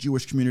the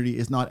Jewish community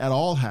is not at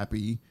all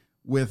happy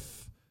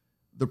with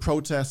the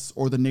protests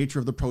or the nature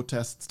of the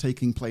protests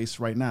taking place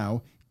right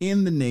now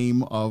in the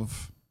name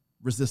of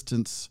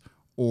resistance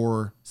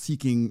or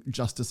seeking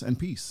justice and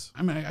peace.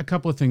 I mean, a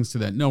couple of things to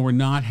that. No, we're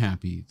not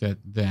happy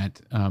that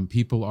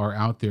people are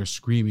out there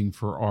screaming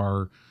for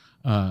our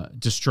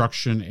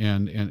destruction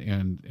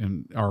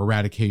and our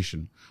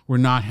eradication. We're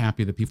not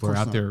happy that people are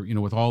out there,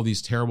 with all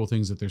these terrible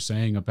things that they're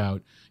saying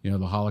about, the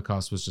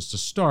Holocaust was just a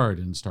start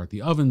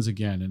the ovens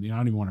again. And I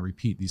don't even want to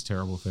repeat these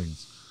terrible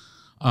things.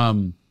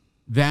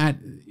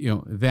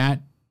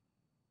 That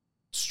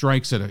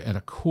strikes at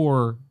a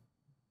core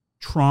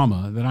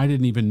trauma that I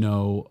didn't even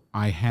know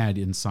I had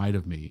inside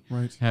of me.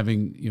 Right.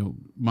 Having,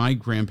 my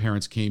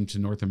grandparents came to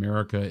North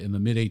America in the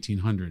mid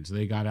 1800s.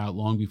 They got out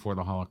long before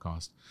the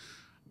Holocaust.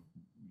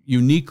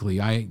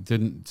 Uniquely, I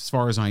didn't, as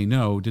far as I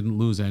know, didn't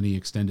lose any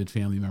extended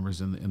family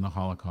members in the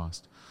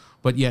Holocaust.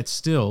 But yet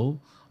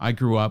still, I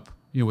grew up,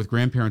 with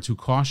grandparents who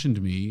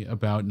cautioned me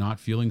about not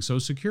feeling so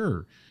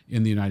secure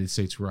in the United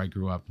States where I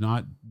grew up,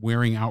 not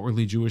wearing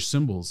outwardly Jewish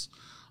symbols,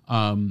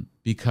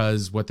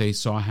 because what they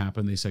saw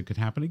happen, they said could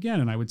happen again.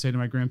 And I would say to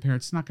my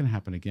grandparents, it's not going to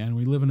happen again.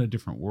 We live in a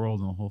different world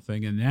and the whole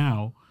thing. And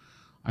now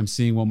I'm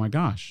seeing, well, my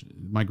gosh,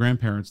 my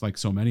grandparents, like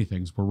so many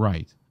things, were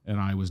right. And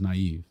I was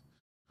naive.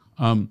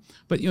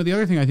 But the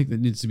other thing I think that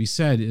needs to be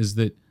said is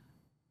that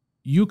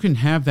you can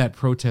have that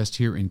protest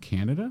here in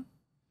Canada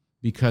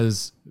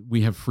because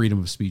we have freedom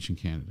of speech in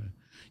Canada.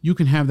 You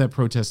can have that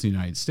protest in the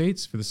United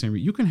States for the same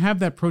reason. You can have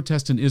that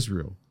protest in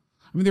Israel.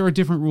 I mean, there are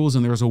different rules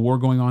and there's a war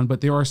going on,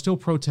 but there are still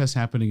protests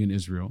happening in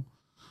Israel.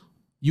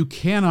 You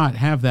cannot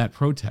have that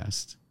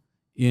protest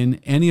in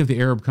any of the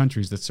Arab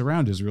countries that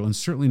surround Israel, and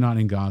certainly not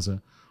in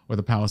Gaza or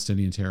the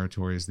Palestinian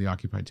territories, the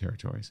occupied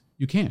territories.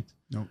 You can't.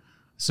 No.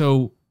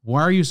 So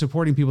why are you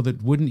supporting people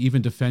that wouldn't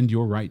even defend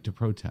your right to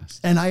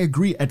protest? And I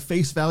agree. At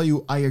face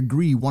value, I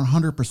agree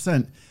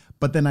 100%.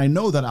 But then I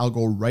know that I'll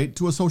go right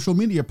to a social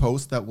media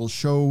post that will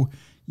show,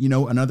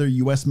 another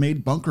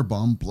U.S.-made bunker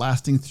bomb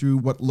blasting through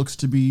what looks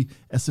to be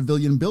a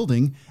civilian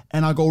building.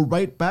 And I'll go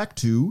right back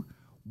to,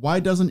 why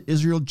doesn't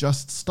Israel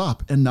just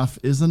stop? Enough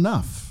is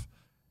enough.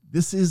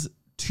 This is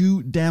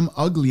too damn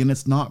ugly, and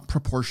it's not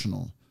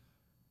proportional.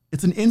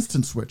 It's an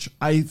instant switch.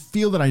 I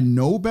feel that I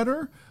know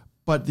better,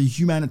 but the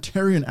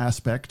humanitarian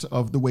aspect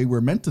of the way we're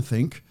meant to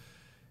think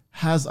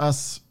has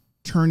us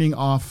turning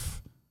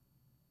off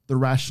the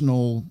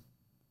rational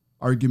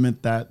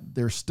argument that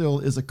there still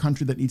is a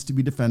country that needs to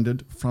be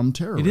defended from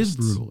terrorists. It is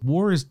brutal.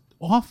 War is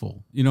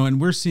awful,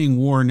 and we're seeing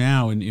war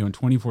now in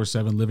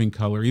 24/7 living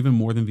color, even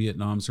more than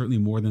Vietnam, certainly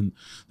more than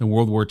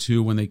World War II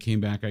when they came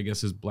back, I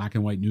guess, as black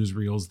and white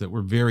newsreels that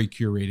were very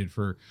curated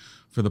for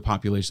the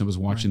population that was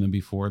watching them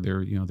before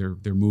their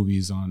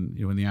movies on,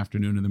 in the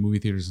afternoon in the movie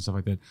theaters and stuff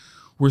like that.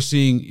 We're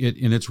seeing it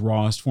in its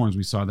rawest forms.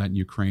 We saw that in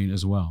Ukraine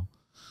as well.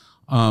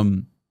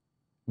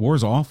 War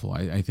is awful.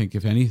 I think,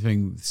 if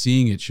anything,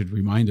 seeing it should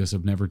remind us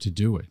of never to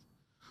do it.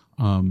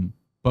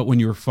 But when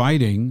you're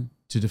fighting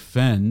to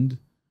defend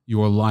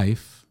your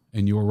life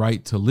and your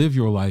right to live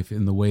your life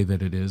in the way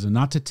that it is, and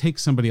not to take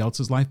somebody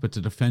else's life, but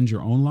to defend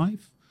your own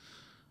life,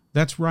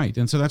 that's right.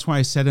 And so that's why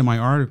I said in my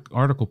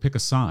article, pick a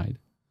side.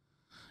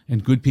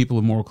 And good people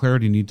of moral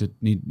clarity need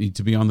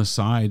to be on the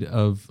side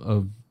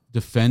of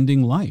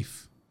defending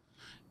life.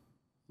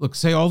 Look,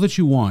 say all that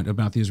you want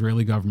about the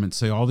Israeli government,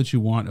 say all that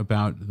you want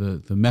about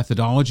the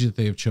methodology that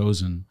they have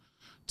chosen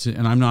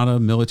and I'm not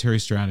a military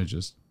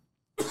strategist.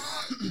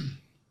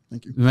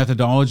 Thank you. The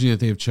methodology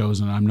that they have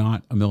chosen, I'm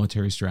not a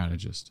military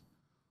strategist.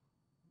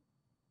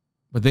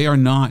 But they are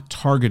not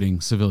targeting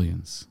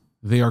civilians.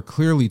 They are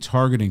clearly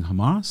targeting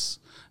Hamas.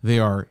 They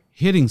are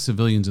hitting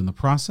civilians in the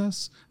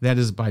process. That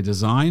is by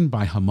design,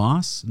 by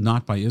Hamas,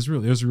 not by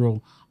Israel.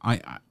 Israel, I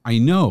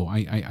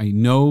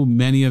know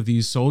many of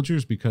these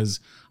soldiers because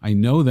I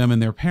know them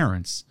and their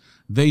parents.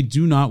 They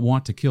do not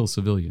want to kill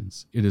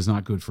civilians. It is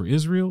not good for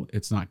Israel.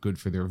 It's not good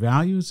for their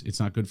values. It's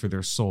not good for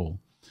their soul.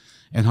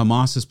 And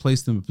Hamas has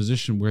placed them in a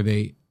position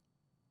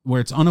where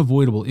it's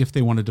unavoidable if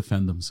they want to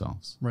defend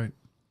themselves. Right.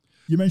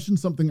 You mentioned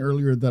something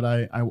earlier that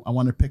I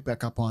want to pick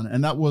back up on,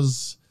 and that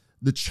was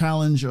the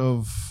challenge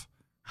of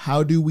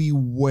how do we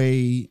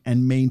weigh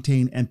and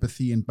maintain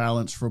empathy and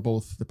balance for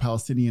both the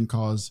Palestinian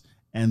cause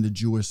and the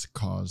Jewish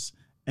cause.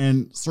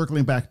 And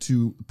circling back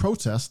to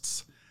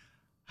protests,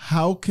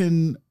 how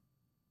can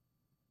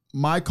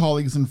my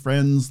colleagues and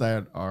friends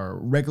that are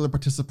regular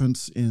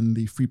participants in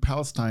the Free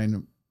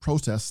Palestine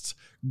protests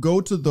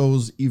go to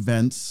those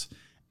events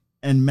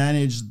and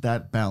manage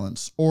that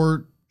balance?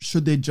 Or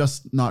should they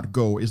just not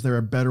go? Is there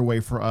a better way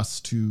for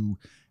us to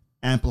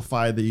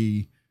amplify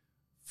the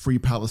Free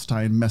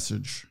Palestine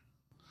message?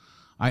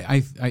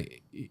 I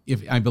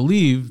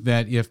believe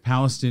that if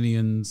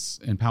Palestinians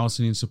and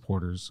Palestinian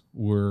supporters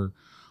were,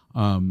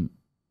 I don't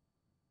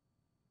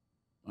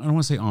want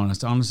to say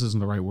honest isn't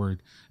the right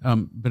word,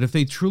 but if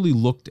they truly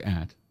looked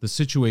at the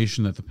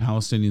situation that the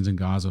Palestinians in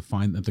Gaza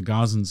that the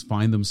Gazans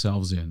find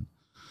themselves in,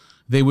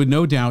 they would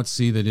no doubt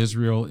see that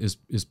Israel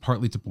is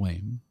partly to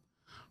blame.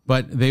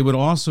 But they would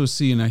also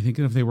see, and I think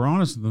if they were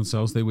honest with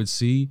themselves, they would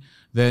see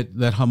that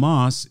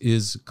Hamas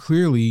is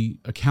clearly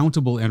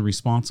accountable and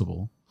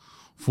responsible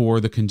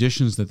for the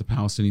conditions that the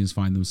Palestinians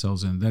find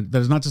themselves in. That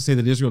is not to say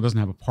that Israel doesn't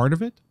have a part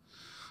of it,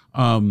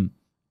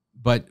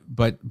 but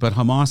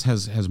Hamas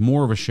has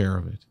more of a share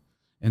of it.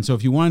 And so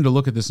if you wanted to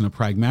look at this in a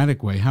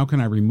pragmatic way, how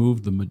can I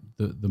remove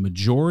the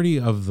majority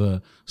of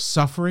the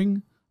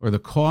suffering or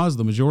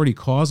the majority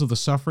cause of the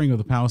suffering of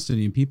the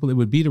Palestinian people? It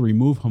would be to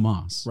remove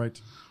Hamas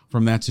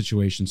from that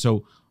situation.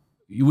 So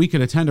we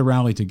could attend a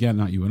rally together,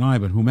 not you and I,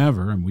 but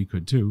whomever, and we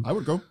could too. I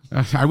would go.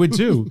 I would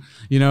too,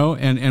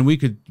 and we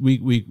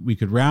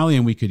could rally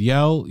and we could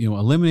yell,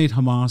 eliminate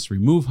Hamas,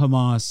 remove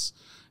Hamas,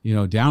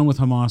 down with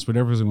Hamas,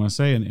 whatever we want to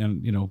say.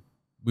 And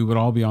we would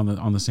all be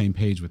on the same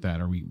page with that,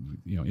 or we,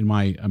 in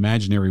my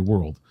imaginary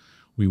world,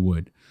 we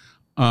would.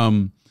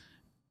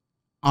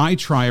 I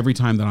try every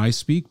time that I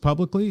speak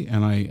publicly,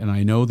 and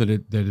I know that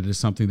it is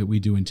something that we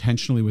do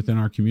intentionally within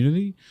our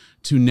community,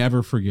 to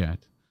never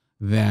forget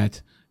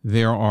that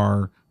there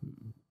are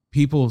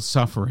people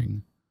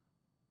suffering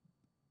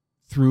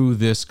through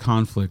this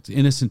conflict,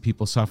 innocent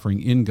people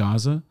suffering in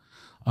Gaza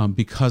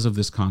because of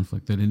this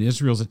conflict, that in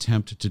Israel's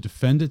attempt to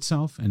defend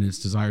itself and its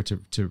desire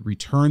to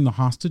return the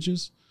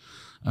hostages,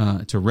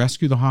 to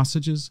rescue the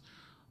hostages,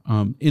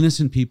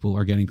 innocent people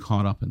are getting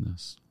caught up in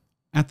this.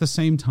 At the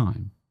same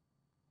time,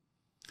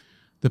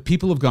 the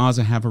people of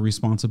Gaza have a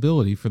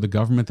responsibility for the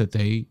government that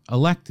they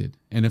elected.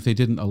 And if they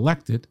didn't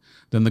elect it,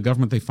 then the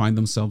government they find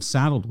themselves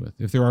saddled with.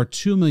 If there are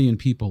 2 million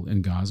people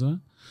in Gaza,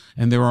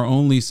 and there are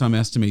only, some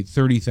estimate,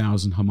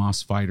 30,000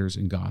 Hamas fighters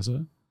in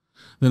Gaza,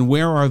 then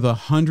where are the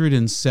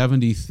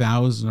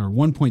 170,000 or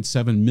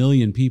 1.7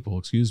 million people,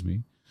 excuse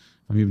me,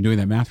 if I'm even doing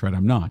that math right,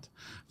 I'm not,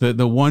 the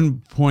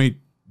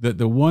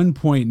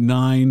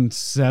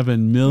 1.97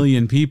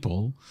 million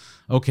people.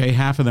 Okay,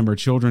 half of them are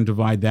children,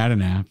 divide that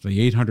in half,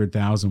 the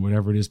 800,000,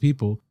 whatever it is,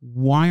 people.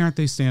 Why aren't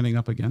they standing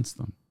up against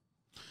them?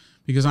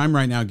 Because I'm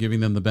right now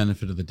giving them the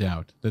benefit of the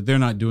doubt that they're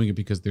not doing it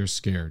because they're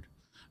scared.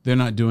 They're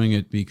not doing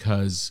it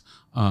because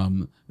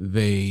they're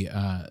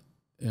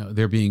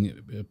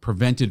being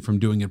prevented from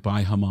doing it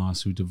by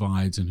Hamas, who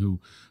divides and who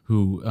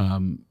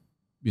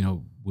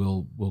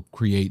will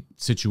create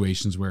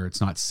situations where it's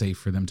not safe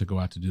for them to go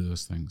out to do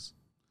those things.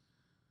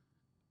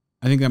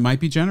 I think that might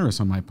be generous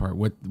on my part.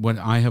 What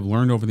I have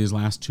learned over these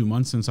last 2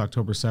 months since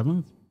October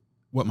 7th,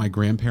 what my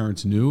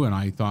grandparents knew and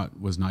I thought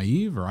was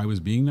naive, or I was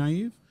being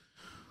naive,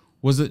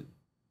 was that,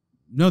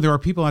 no, there are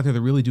people out there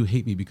that really do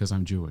hate me because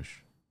I'm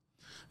Jewish.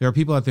 There are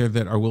people out there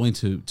that are willing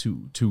to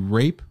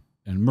rape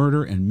and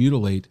murder and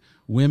mutilate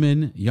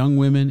women, young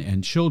women,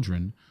 and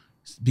children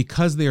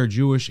because they are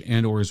Jewish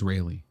and or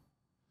Israeli.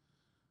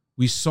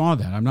 We saw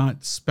that. I'm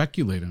not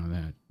speculating on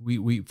that.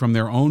 We from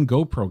their own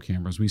GoPro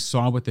cameras, we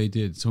saw what they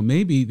did. So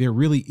maybe there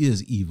really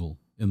is evil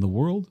in the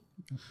world.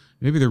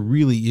 Maybe there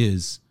really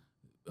is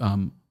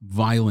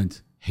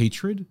violent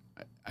hatred.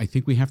 I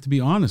think we have to be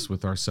honest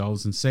with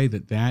ourselves and say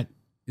that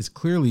is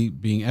clearly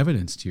being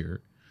evidenced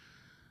here.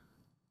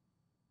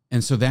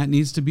 And so that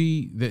needs to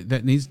be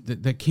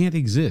that can't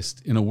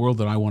exist in a world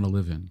that I want to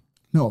live in.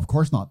 No, of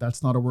course not.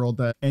 That's not a world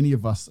that any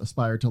of us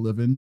aspire to live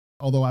in.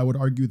 Although I would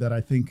argue that I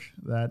think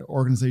that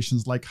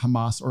organizations like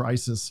Hamas or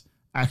ISIS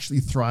actually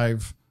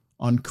thrive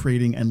on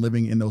creating and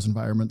living in those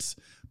environments.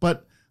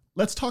 But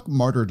let's talk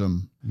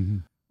martyrdom.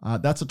 Mm-hmm.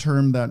 That's a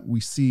term that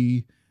we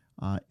see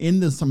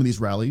in some of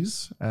these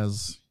rallies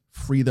as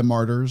free the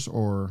martyrs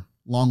or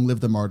long live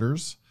the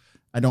martyrs.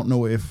 I don't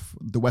know if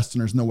the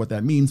Westerners know what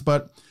that means,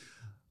 but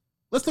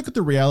let's look at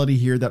the reality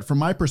here that from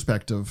my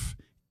perspective,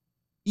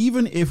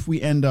 even if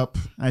we end up,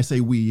 I say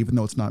we, even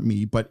though it's not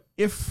me, but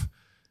if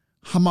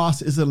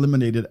Hamas is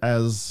eliminated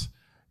as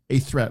a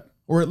threat,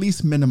 or at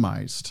least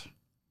minimized,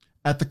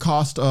 at the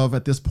cost of,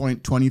 at this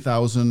point,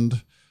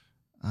 20,000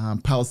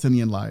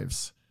 Palestinian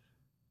lives.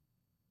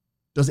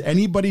 Does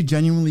anybody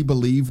genuinely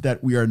believe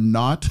that we are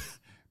not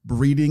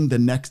breeding the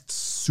next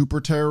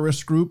super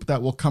terrorist group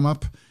that will come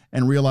up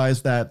and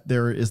realize that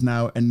there is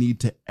now a need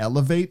to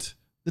elevate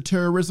the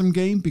terrorism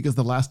game because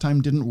the last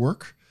time didn't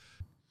work?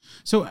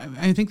 So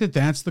I think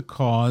that's the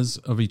cause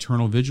of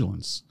eternal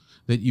vigilance.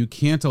 That you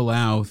can't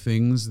allow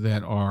things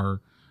that are,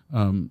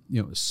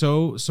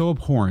 so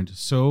abhorrent,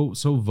 so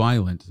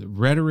violent,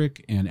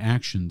 rhetoric and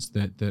actions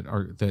that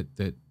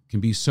can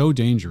be so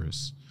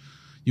dangerous.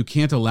 You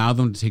can't allow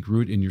them to take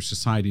root in your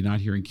society.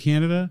 Not here in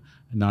Canada,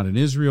 not in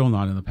Israel,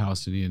 not in the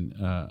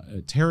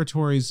Palestinian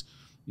territories,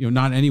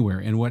 not anywhere.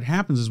 And what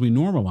happens is we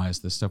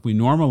normalize this stuff. We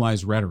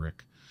normalize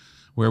rhetoric,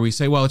 where we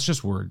say, well, it's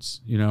just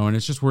words, and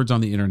it's just words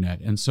on the internet.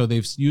 And so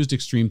they've used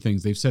extreme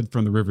things. They've said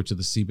from the river to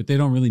the sea, but they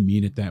don't really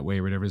mean it that way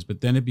or whatever it is.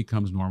 But then it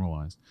becomes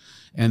normalized.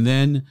 And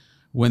then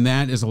when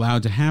that is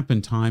allowed to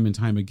happen time and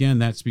time again,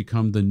 that's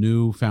become the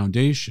new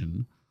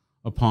foundation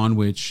upon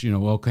which,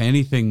 okay,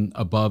 anything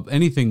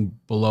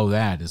below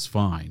that is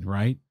fine,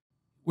 right?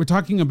 We're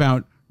talking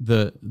about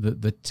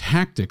the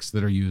tactics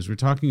that are used. We're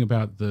talking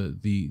about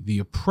the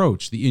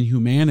approach, the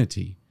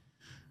inhumanity.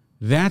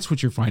 That's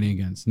what you're fighting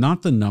against,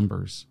 not the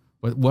numbers.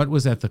 But what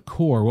was at the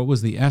core? What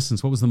was the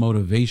essence? What was the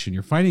motivation?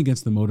 You're fighting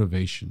against the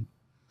motivation.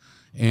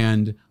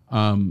 And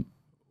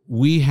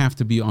we have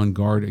to be on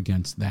guard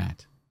against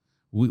that.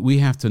 We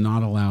have to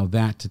not allow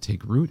that to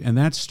take root. And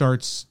that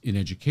starts in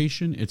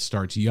education. It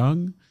starts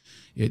young.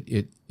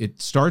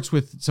 It starts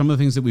with some of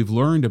the things that we've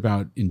learned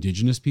about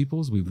indigenous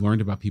peoples. We've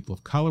learned about people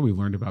of color. We've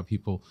learned about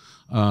people,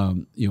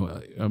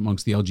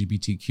 amongst the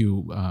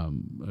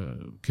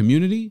LGBTQ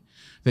community,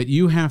 that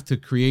you have to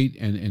create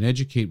and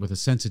educate with a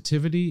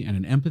sensitivity and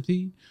an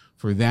empathy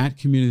for that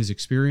community's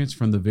experience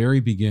from the very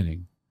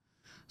beginning,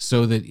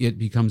 so that it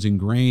becomes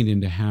ingrained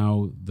into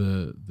how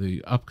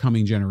the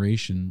upcoming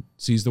generation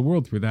sees the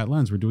world through that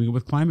lens. We're doing it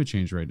with climate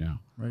change right now.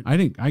 Right. I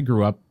think I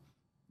grew up,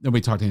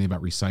 nobody talked anything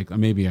about recycling.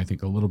 Maybe I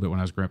think a little bit when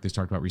I was growing up, they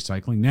talked about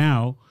recycling.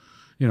 Now,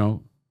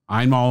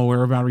 I'm all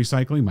aware about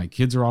recycling. My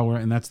kids are all aware,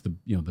 and that's the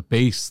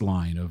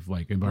baseline of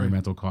like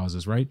environmental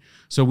causes, right?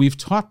 So we've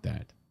taught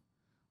that.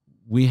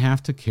 We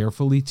have to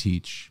carefully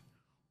teach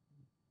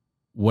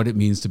what it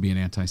means to be an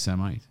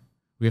anti-Semite.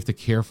 We have to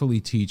carefully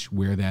teach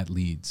where that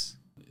leads.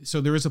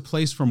 So there is a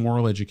place for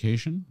moral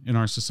education in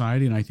our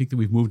society, and I think that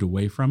we've moved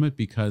away from it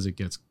because it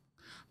gets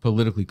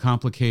politically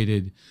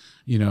complicated.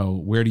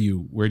 Where do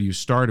you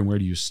start and where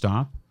do you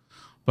stop?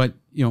 But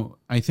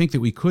I think that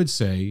we could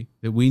say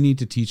that we need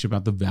to teach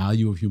about the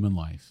value of human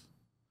life,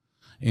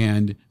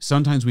 and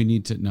sometimes we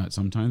need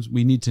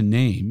to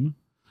name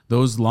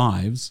those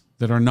lives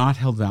that are not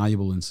held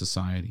valuable in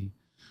society.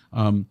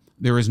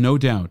 There is no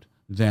doubt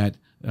that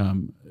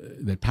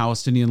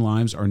Palestinian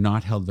lives are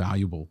not held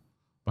valuable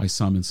by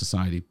some in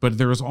society. But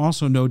there is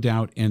also no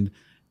doubt, and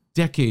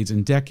decades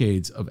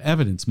of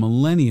evidence,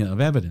 millennia of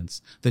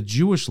evidence, that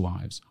Jewish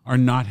lives are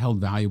not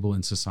held valuable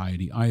in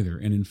society either,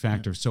 and in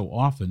fact are so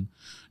often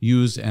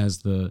used as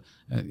the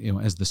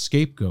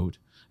scapegoat,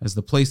 as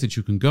the place that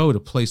you can go to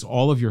place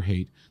all of your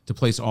hate, to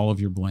place all of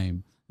your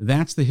blame.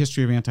 That's the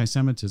history of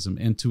anti-Semitism,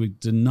 and to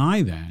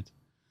deny that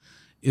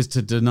is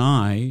to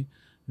deny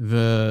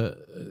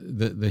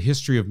the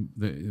history of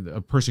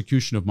the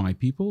persecution of my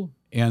people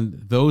and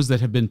those that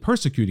have been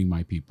persecuting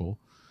my people.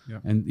 Yeah.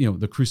 And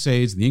the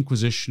Crusades, the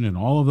Inquisition, and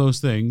all of those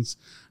things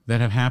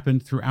that have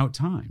happened throughout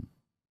time.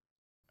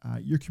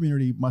 Your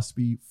community must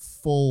be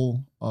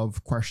full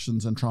of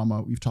questions and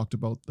trauma. We've talked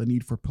about the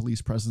need for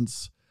police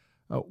presence.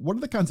 What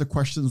are the kinds of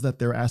questions that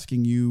they're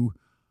asking you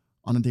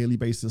on a daily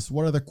basis?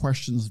 What are the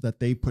questions that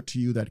they put to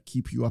you that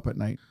keep you up at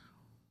night?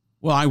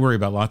 Well, I worry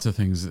about lots of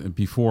things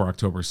before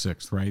October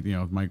 6th, right?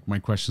 My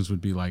questions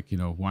would be like,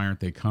 why aren't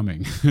they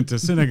coming to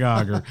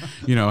synagogue, or,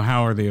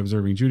 how are they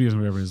observing Judaism,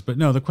 whatever it is. But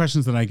no, the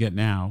questions that I get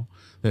now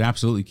that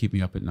absolutely keep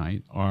me up at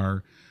night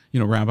are,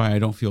 Rabbi, I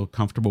don't feel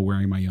comfortable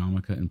wearing my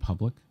yarmulke in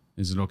public.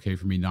 Is it okay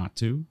for me not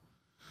to?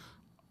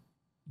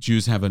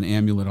 Jews have an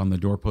amulet on the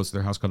doorpost of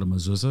their house called a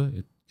mezuzah.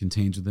 It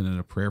contains within it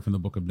a prayer from the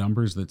book of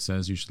Numbers that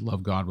says you should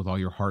love God with all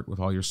your heart, with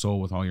all your soul,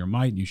 with all your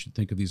might. And you should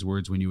think of these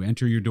words when you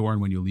enter your door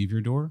and when you leave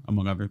your door,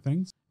 among other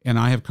things. And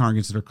I have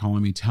congregants that are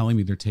calling me, telling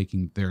me they're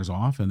taking theirs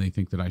off, and they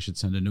think that I should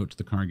send a note to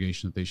the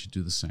congregation that they should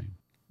do the same.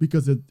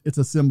 Because it's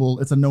a symbol,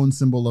 it's a known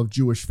symbol of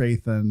Jewish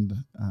faith,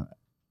 and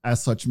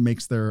as such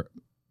makes their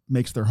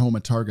home a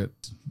target.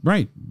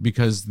 Right,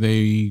 because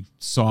they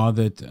saw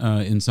that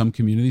in some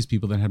communities,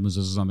 people that had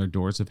mezuzahs on their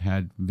doors have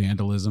had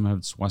vandalism, have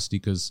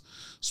swastikas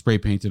spray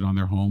painted on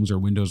their homes, or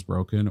windows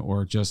broken,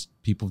 or just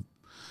people.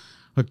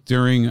 Look,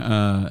 during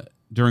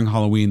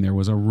Halloween, there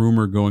was a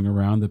rumor going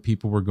around that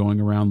people were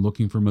going around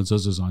looking for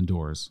mezuzahs on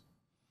doors.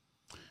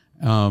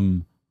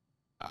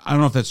 I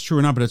don't know if that's true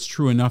or not, but it's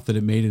true enough that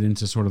it made it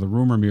into sort of the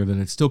rumor mill that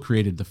it still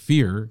created the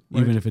fear,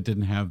 right, even if it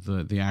didn't have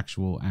the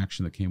actual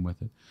action that came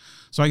with it.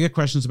 So I get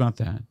questions about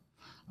that.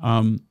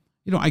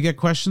 I get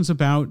questions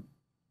about,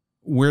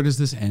 where does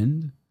this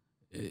end?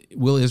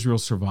 Will Israel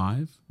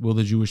survive? Will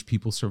the Jewish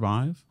people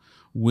survive?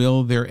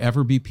 Will there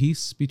ever be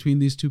peace between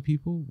these two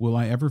people? Will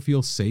I ever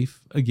feel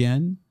safe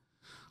again?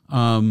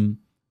 I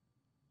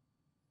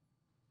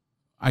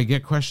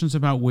get questions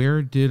about,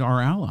 where did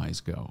our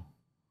allies go?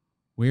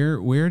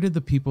 Where did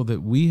the people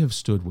that we have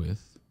stood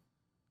with,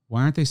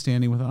 why aren't they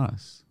standing with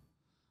us?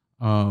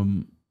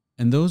 And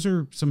those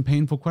are some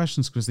painful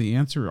questions, because the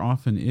answer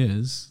often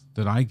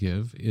that I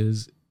give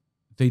is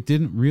they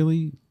didn't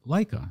really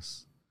like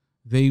us.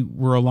 They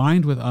were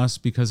aligned with us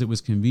because it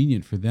was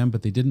convenient for them,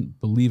 but they didn't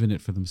believe in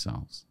it for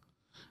themselves.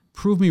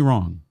 Prove me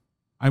wrong.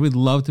 I would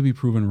love to be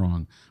proven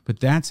wrong, but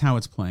that's how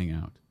it's playing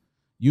out.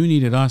 You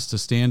needed us to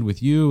stand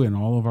with you and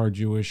all of our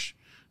Jewish,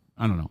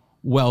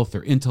 wealth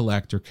or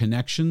intellect or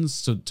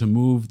connections to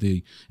move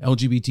the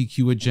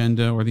LGBTQ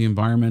agenda or the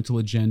environmental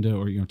agenda,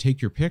 or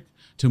take your pick,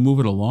 to move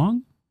it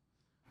along.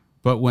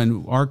 But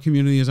when our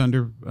community is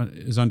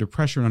under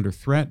pressure and under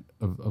threat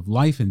of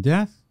life and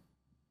death,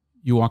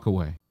 you walk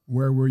away.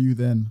 Where were you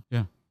then?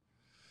 Yeah.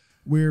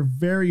 We're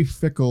very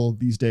fickle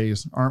these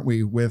days, aren't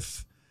we,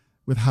 with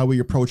how we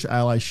approach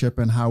allyship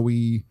and how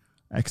we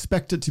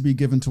expect it to be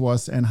given to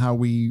us and how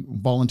we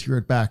volunteer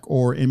it back,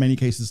 or in many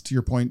cases, to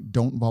your point,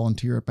 don't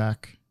volunteer it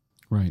back.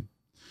 Right.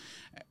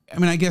 I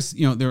mean, I guess,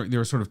 there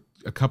are sort of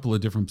a couple of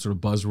different sort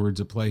of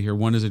buzzwords at play here.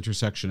 One is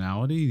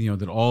intersectionality,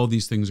 that all of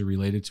these things are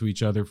related to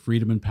each other.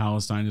 Freedom in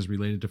Palestine is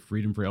related to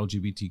freedom for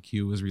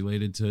LGBTQ, is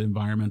related to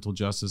environmental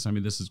justice. I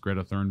mean, this is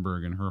Greta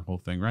Thunberg and her whole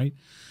thing, right?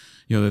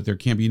 that there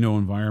can't be no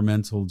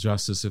environmental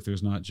justice if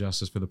there's not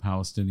justice for the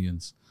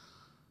Palestinians.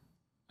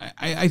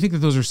 I think that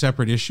those are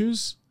separate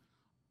issues.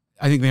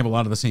 I think they have a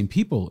lot of the same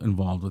people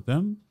involved with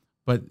them,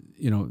 but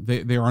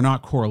there are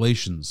not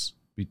correlations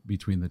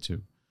between the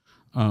two.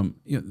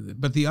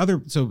 But the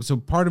other, so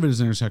part of it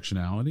is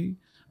intersectionality,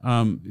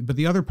 but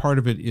the other part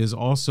of it is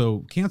also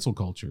cancel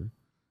culture.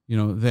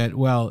 That,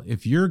 well,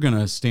 if you're going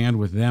to stand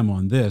with them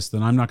on this,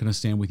 then I'm not going to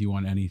stand with you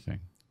on anything.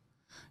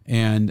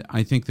 And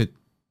I think that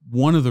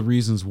one of the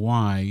reasons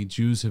why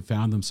Jews have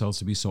found themselves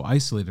to be so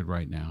isolated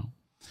right now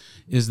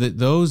is that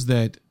those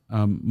that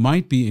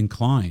might be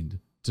inclined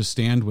to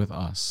stand with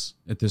us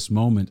at this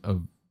moment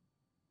of,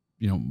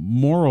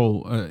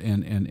 moral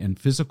and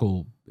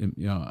physical,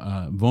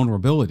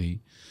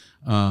 vulnerability,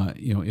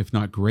 if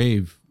not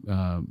grave,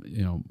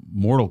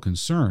 mortal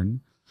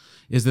concern,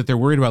 is that they're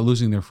worried about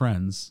losing their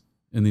friends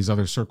in these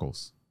other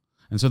circles.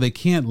 And so they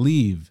can't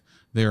leave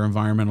their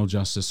environmental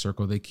justice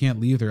circle. They can't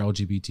leave their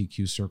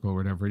LGBTQ circle or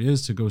whatever it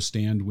is to go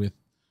stand with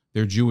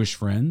their Jewish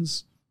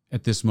friends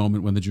at this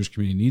moment when the Jewish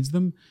community needs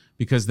them,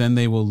 because then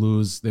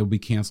they'll be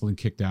canceled and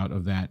kicked out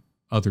of that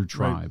other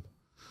tribe. Right.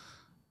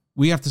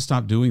 We have to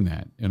stop doing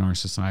that in our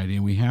society,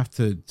 and we have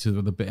to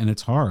and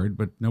it's hard,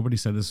 but nobody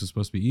said this was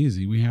supposed to be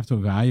easy. We have to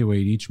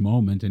evaluate each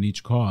moment and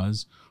each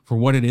cause for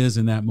what it is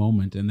in that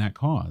moment and that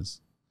cause.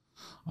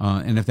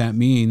 And if that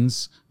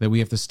means that we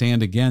have to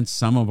stand against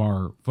some of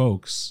our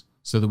folks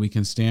so that we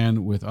can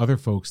stand with other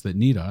folks that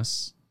need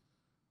us,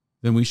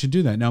 then we should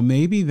do that. Now,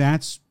 maybe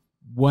that's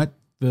what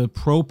the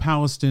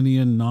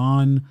pro-Palestinian,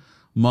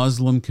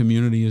 non-Muslim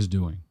community is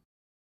doing.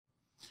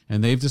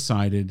 And they've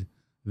decided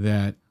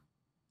that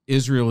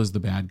Israel is the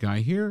bad guy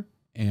here,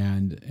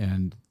 and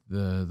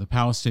the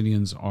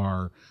Palestinians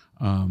are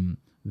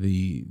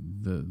the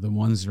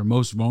ones that are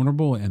most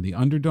vulnerable and the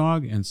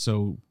underdog, and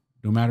so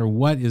no matter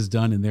what is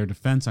done in their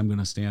defense, I'm going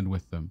to stand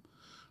with them.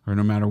 Or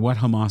no matter what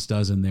Hamas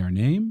does in their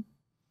name,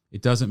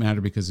 it doesn't matter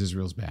because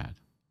Israel's bad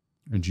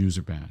and Jews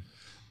are bad.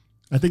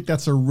 I think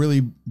that's a really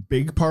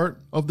big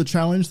part of the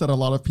challenge that a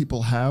lot of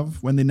people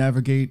have when they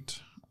navigate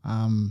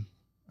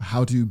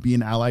how to be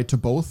an ally to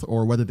both,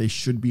 or whether they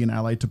should be an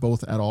ally to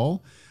both at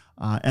all.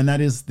 And that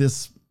is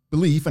this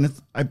belief, and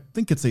I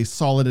think it's a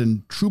solid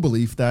and true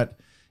belief, that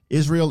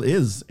Israel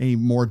is a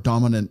more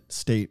dominant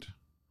state.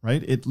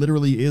 Right? It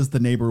literally is the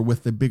neighbor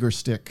with the bigger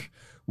stick,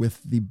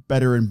 with the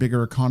better and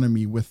bigger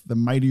economy, with the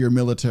mightier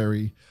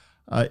military.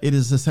 It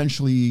is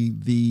essentially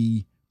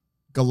the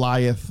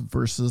Goliath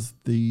versus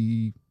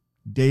the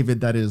David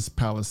that is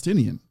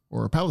Palestinian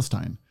or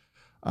Palestine.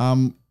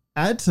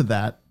 Add to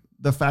that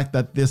the fact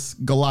that this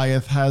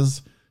Goliath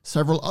has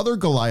several other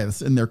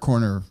Goliaths in their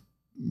corner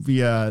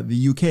via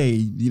the UK,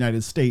 the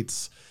United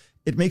States.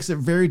 It makes it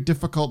very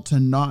difficult to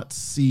not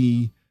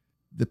see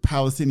the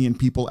Palestinian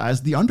people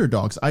as the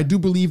underdogs. I do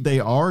believe they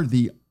are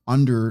the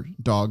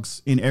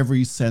underdogs in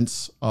every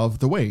sense of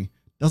the way.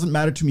 Doesn't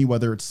matter to me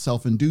whether it's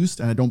self-induced,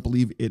 and I don't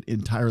believe it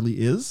entirely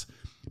is,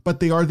 but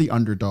they are the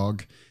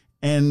underdog.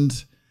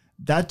 And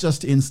that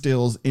just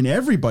instills in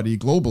everybody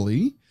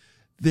globally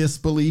this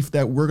belief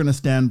that we're going to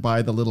stand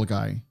by the little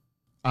guy.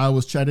 I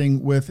was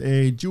chatting with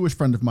a Jewish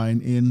friend of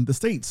mine in the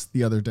States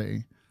the other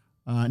day,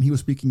 and he was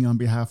speaking on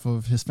behalf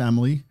of his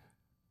family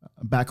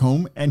back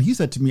home. And he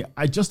said to me,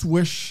 I just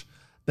wish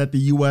that the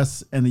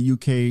US and the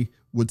UK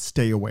would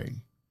stay away.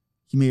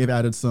 He may have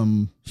added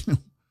some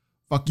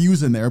fuck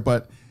yous in there,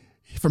 but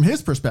from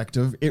his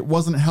perspective, it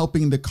wasn't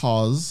helping the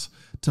cause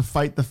to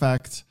fight the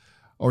fact,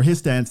 or his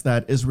stance,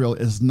 that Israel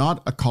is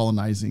not a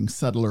colonizing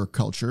settler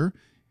culture.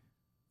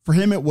 For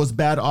him, it was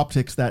bad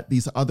optics that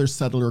these other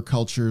settler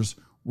cultures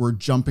were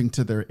jumping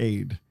to their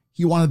aid.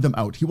 He wanted them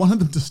out. He wanted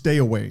them to stay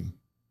away.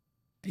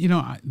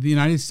 The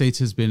United States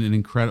has been an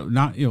incredible,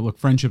 look,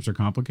 friendships are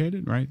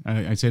complicated, right?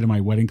 I say to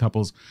my wedding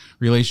couples,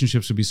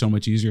 relationships would be so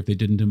much easier if they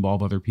didn't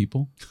involve other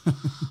people.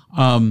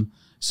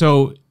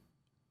 So,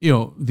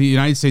 the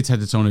United States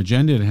has its own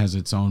agenda. It has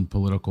its own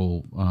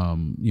political,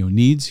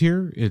 needs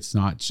here. It's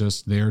not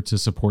just there to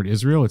support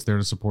Israel. It's there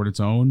to support its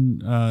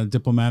own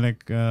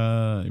diplomatic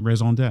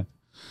raison d'etre.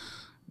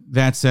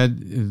 That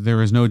said,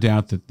 there is no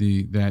doubt that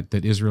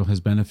that Israel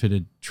has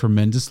benefited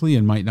tremendously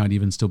and might not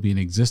even still be in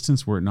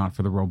existence were it not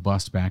for the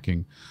robust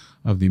backing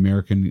of the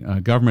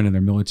American government and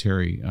their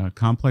military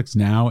complex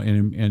now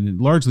and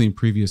largely in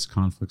previous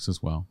conflicts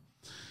as well.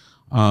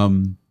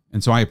 And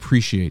so I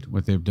appreciate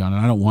what they've done,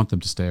 and I don't want them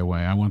to stay away.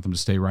 I want them to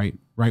stay right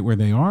where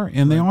they are,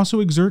 and they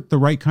also exert the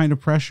right kind of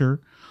pressure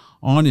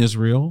on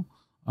Israel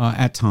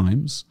at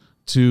times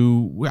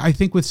to, I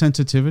think, with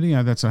sensitivity.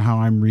 That's how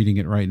I'm reading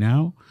it right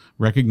now.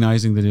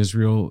 Recognizing that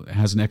Israel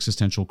has an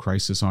existential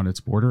crisis on its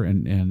border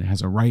and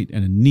has a right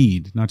and a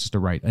need, not just a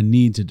right, a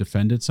need to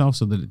defend itself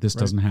so that this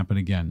doesn't happen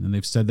again. And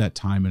they've said that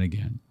time and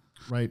again.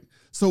 Right.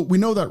 So we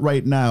know that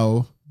right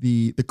now,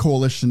 the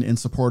coalition in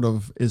support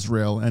of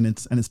Israel and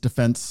its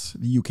defense,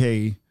 the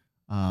UK,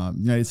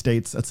 United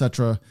States,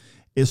 etc.,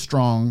 is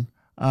strong.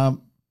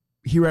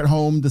 Here at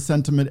home, the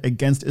sentiment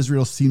against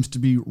Israel seems to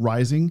be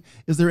rising.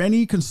 Is there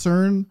any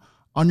concern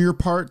on your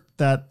part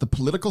that the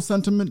political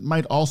sentiment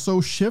might also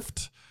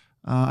shift?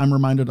 I'm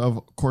reminded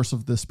of course,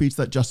 of the speech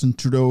that Justin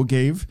Trudeau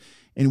gave,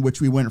 in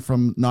which we went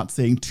from not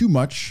saying too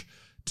much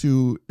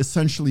to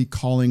essentially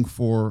calling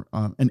for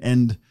an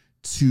end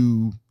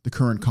to the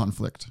current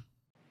conflict.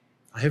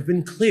 I have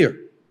been clear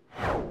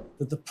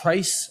that the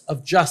price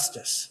of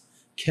justice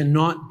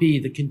cannot be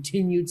the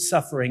continued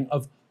suffering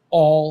of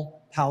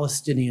all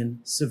Palestinian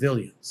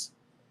civilians.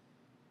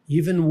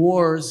 Even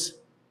wars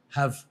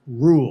have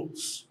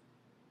rules.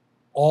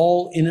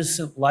 All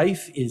innocent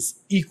life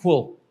is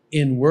equal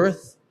in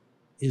worth,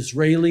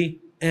 Israeli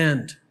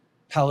and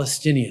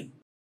Palestinian.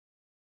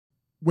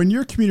 When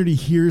your community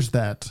hears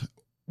that,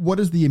 what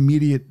is the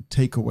immediate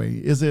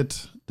takeaway? Does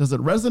it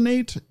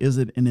resonate? Is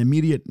it an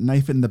immediate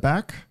knife in the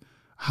back?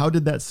 How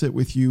did that sit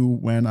with you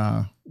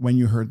when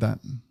you heard that?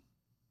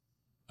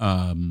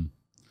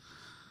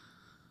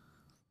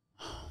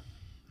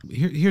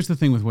 Here's the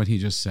thing with what he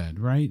just said,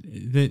 right?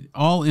 That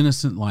all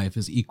innocent life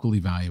is equally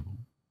valuable.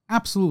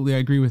 Absolutely, I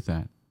agree with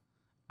that.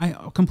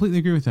 I completely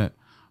agree with that.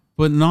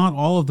 But not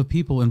all of the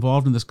people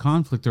involved in this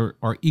conflict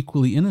are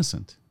equally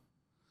innocent.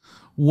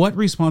 What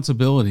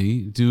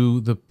responsibility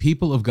do the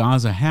people of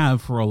Gaza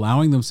have for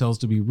allowing themselves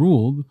to be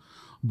ruled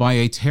by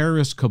a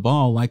terrorist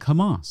cabal like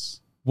Hamas?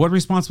 What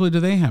responsibility do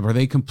they have? Are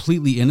they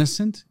completely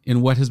innocent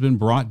in what has been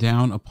brought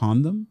down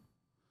upon them?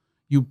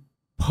 You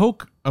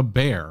poke a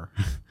bear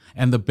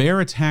and the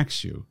bear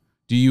attacks you.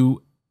 Do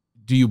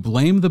you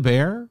blame the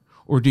bear,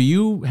 or do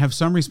you have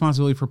some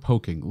responsibility for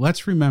poking?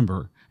 Let's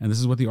remember, and this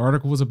is what the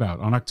article was about,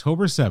 on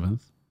October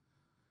 7th,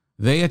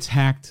 they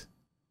attacked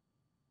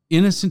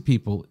innocent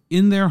people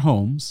in their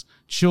homes,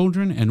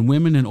 children and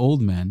women and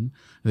old men.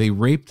 They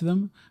raped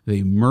them,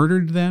 they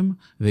murdered them,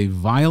 they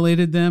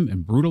violated them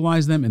and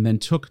brutalized them, and then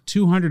took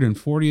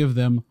 240 of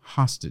them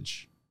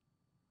hostage.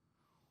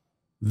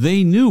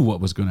 They knew what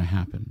was going to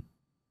happen.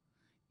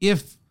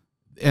 If,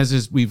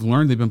 as we've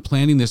learned, they've been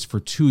planning this for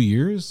 2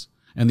 years,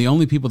 and the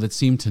only people that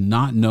seemed to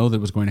not know that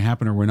it was going to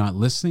happen or were not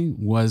listening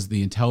was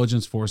the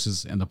intelligence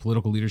forces and the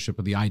political leadership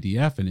of the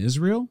IDF in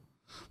Israel,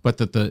 but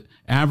that the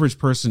average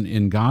person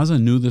in Gaza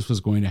knew this was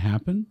going to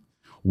happen,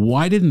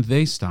 why didn't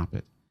they stop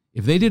it?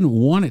 If they didn't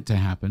want it to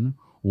happen,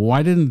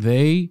 why didn't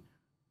they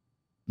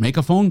make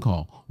a phone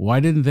call? Why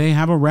didn't they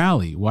have a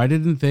rally? Why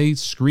didn't they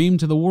scream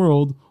to the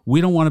world,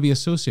 we don't want to be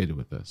associated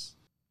with this?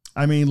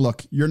 I mean,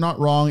 look, you're not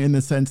wrong in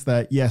the sense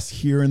that, yes,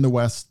 here in the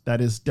West,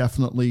 that is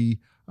definitely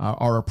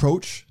our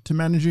approach to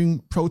managing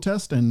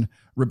protest and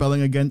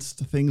rebelling against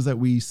things that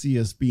we see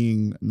as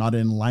being not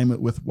in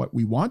alignment with what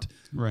we want.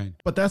 Right.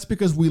 But that's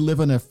because we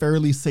live in a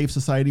fairly safe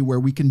society where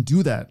we can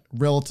do that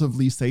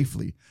relatively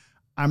safely.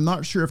 I'm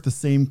not sure if the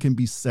same can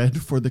be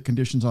said for the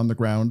conditions on the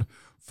ground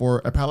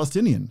for a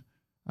Palestinian.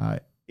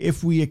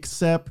 If we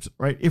accept,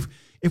 right,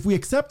 if we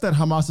accept that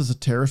Hamas is a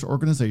terrorist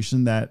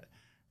organization that,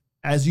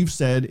 as you've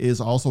said,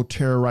 is also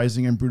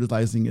terrorizing and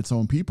brutalizing its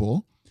own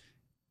people,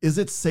 is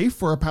it safe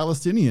for a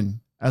Palestinian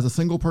as a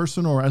single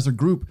person or as a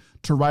group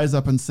to rise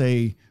up and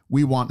say,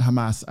 we want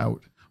Hamas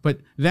out? But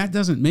that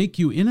doesn't make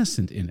you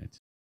innocent in it.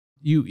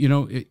 You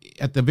know,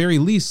 at the very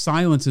least,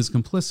 silence is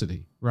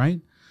complicity,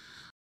 right?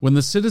 When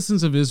the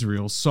citizens of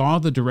Israel saw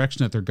the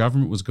direction that their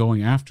government was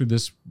going after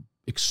this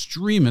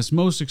extremist,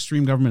 most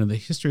extreme government in the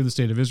history of the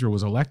state of Israel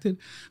was elected,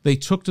 they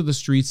took to the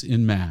streets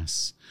in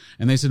mass.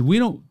 And they said, we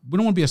don't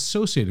want to be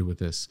associated with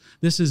this.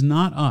 This is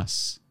not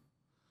us.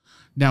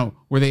 Now,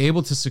 were they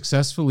able to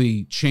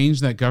successfully change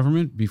that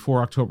government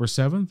before October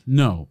 7th?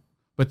 No.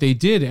 But they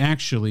did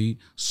actually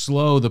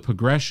slow the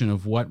progression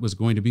of what was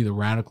going to be the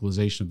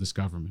radicalization of this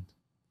government.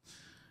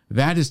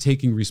 That is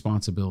taking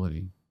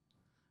responsibility.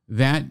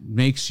 That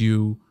makes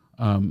you,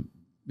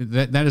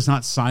 that is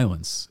not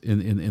silence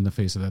in the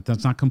face of that.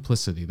 That's not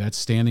complicity. That's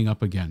standing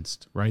up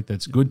against, right?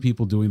 That's good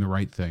people doing the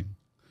right thing.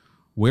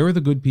 Where are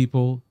the good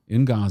people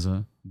in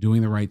Gaza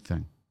doing the right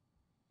thing?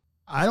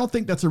 I don't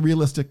think that's a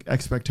realistic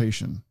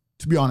expectation.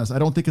 To be honest, I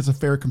don't think it's a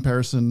fair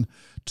comparison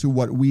to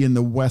what we in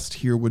the West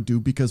here would do,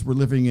 because we're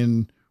living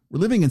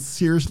in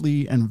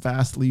seriously and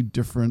vastly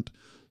different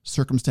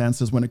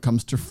circumstances when it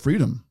comes to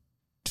freedom.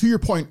 To your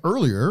point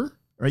earlier,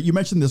 right? You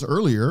mentioned this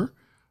earlier.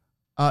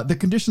 The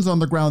conditions on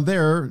the ground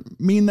there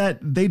mean that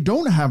they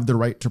don't have the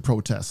right to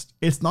protest.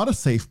 It's not a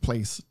safe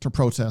place to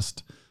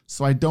protest.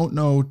 So I don't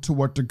know to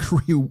what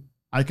degree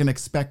I can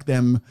expect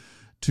them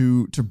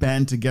to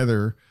band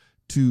together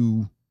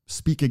to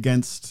speak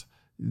against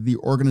the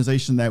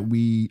organization that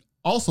we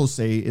also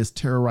say is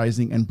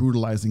terrorizing and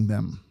brutalizing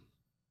them.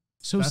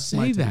 So That's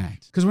say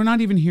that, because we're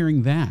not even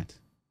hearing that,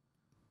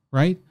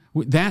 right?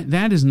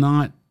 That is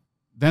not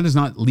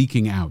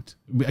leaking out.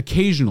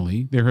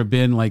 Occasionally, there have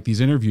been like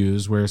these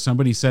interviews where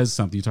somebody says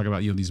something. You talk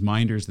about, these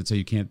minders that say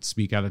you can't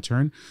speak out of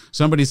turn.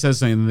 Somebody says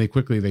something,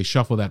 and they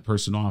shuffle that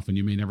person off, and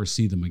you may never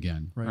see them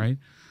again, right?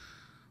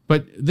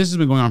 But this has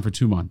been going on for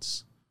 2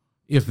 months.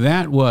 If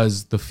that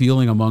was the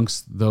feeling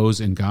amongst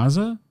those in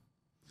Gaza,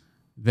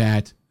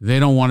 that they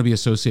don't want to be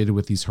associated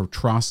with these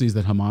atrocities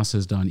that Hamas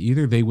has done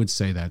either, they would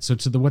say that. So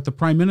to what the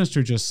Prime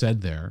Minister just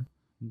said there,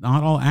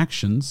 not all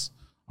actions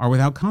are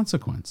without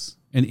consequence.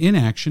 And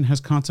inaction has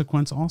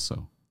consequence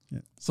also. Yeah.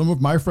 Some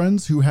of my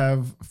friends who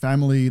have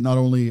family not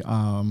only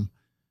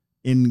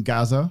in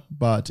Gaza,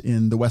 but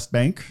in the West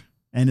Bank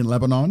and in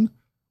Lebanon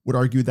would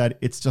argue that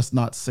it's just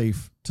not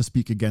safe to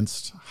speak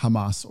against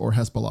Hamas or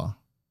Hezbollah,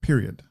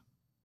 period.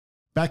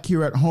 Back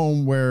here at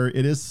home, where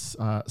it is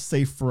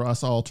safe for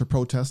us all to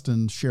protest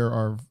and share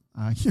our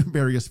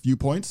various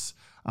viewpoints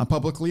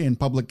publicly in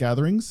public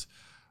gatherings,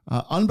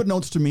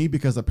 unbeknownst to me,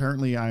 because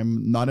apparently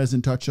I'm not as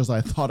in touch as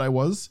I thought I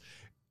was,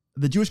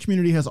 the Jewish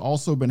community has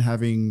also been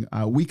having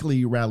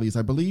weekly rallies,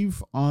 I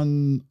believe,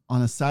 on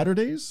a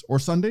Saturdays or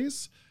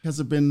Sundays. Has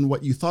it been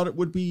what you thought it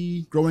would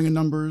be, growing in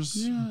numbers?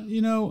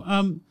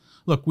 Yeah,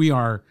 look, we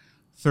are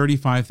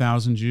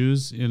 35,000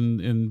 Jews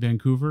in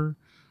Vancouver.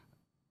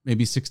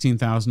 Maybe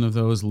 16,000 of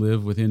those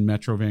live within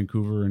Metro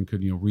Vancouver and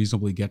could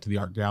reasonably get to the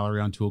art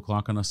gallery on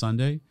 2:00 on a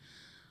Sunday.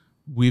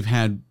 We've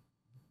had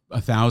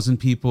 1,000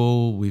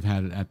 people. We've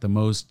had at the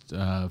most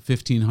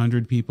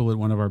 1,500 people at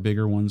one of our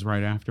bigger ones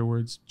right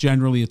afterwards.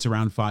 Generally, it's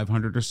around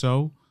 500 or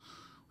so,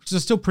 which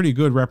is still pretty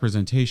good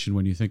representation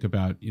when you think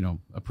about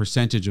a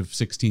percentage of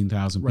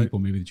 16,000 people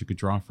maybe that you could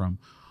draw from.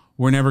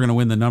 We're never going to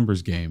win the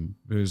numbers game.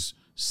 There's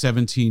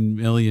 17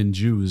 million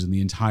Jews in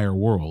the entire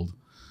world.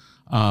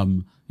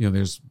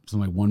 There's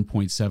something like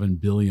 1.7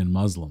 billion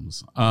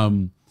Muslims.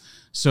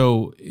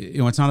 So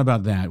it's not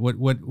about that.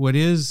 What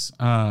is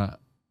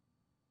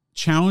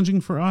challenging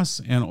for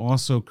us and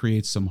also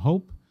creates some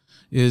hope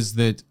is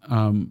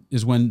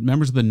when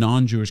members of the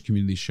non-Jewish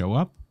community show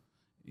up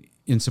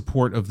in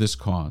support of this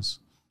cause,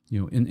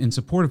 in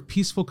support of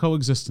peaceful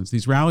coexistence.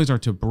 These rallies are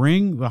to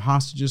bring the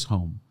hostages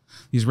home.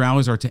 These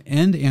rallies are to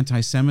end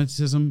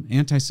anti-Semitism,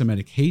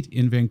 anti-Semitic hate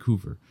in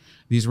Vancouver.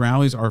 These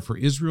rallies are for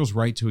Israel's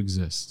right to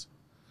exist.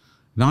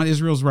 Not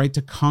Israel's right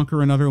to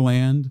conquer another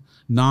land,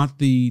 not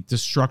the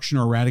destruction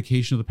or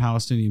eradication of the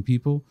Palestinian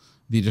people,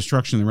 the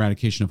destruction and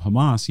eradication of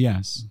Hamas,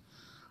 yes.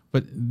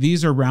 But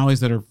these are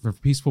rallies that are for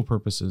peaceful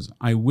purposes.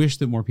 I wish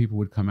that more people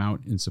would come out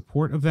in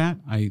support of that.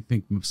 I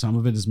think some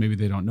of it is maybe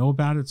they don't know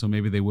about it, so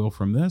maybe they will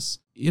from this.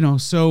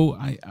 So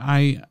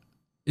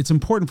it's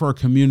important for our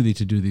community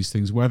to do these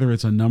things, whether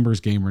it's a numbers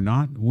game or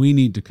not. We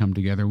need to come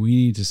together. We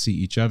need to see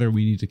each other.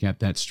 We need to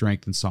get that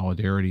strength and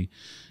solidarity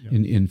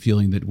in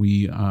feeling that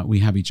we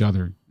have each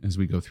other as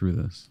we go through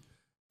this.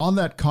 On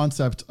that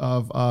concept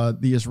of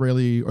the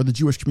Israeli or the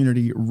Jewish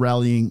community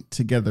rallying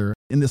together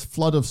in this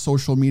flood of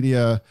social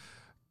media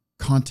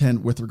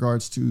content with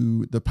regards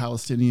to the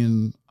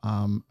Palestinian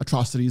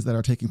atrocities that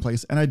are taking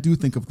place, and I do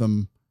think of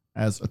them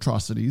as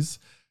atrocities,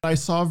 I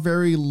saw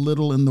very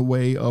little in the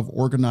way of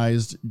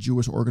organized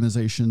Jewish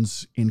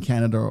organizations in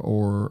Canada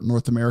or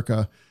North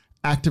America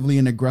actively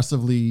and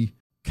aggressively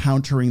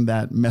countering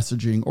that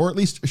messaging, or at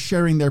least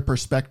sharing their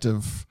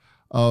perspective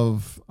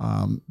of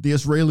the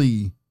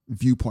Israeli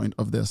viewpoint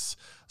of this.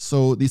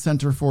 So the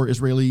Center for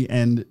Israeli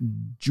and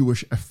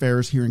Jewish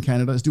Affairs here in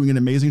Canada is doing an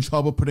amazing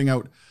job of putting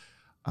out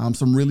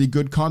some really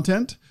good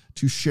content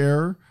to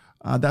share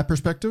that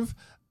perspective.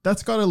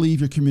 That's got to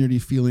leave your community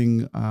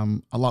feeling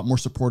a lot more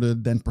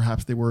supported than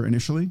perhaps they were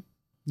initially.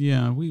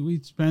 Yeah, we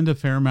spend a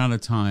fair amount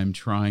of time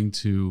trying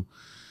to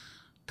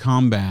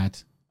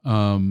combat,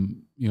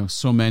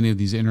 so many of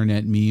these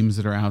internet memes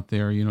that are out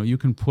there. You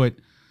can put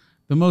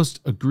the most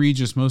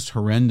egregious, most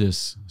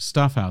horrendous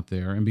stuff out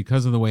there, and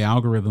because of the way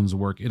algorithms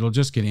work, it'll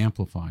just get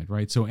amplified,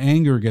 right? So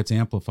anger gets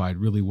amplified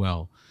really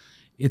well.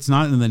 It's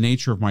not in the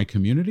nature of my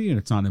community, and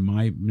it's not in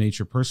my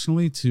nature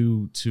personally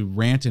to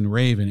rant and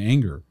rave in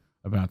anger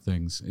about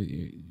things.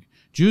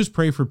 Jews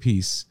pray for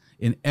peace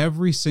in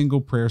every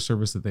single prayer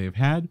service that they have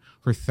had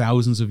for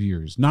thousands of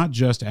years, not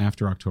just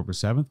after October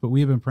 7th, but we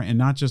have been praying, and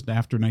not just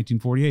after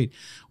 1948.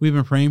 We've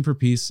been praying for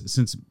peace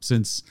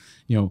since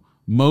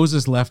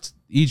Moses left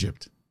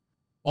Egypt.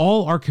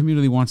 All our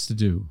community wants to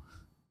do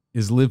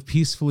is live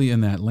peacefully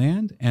in that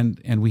land,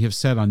 and we have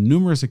said on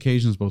numerous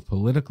occasions, both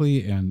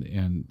politically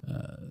and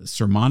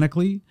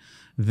sermonically,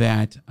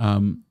 that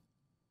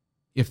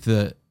if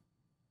the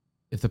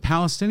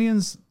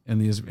Palestinians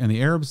and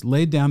the Arabs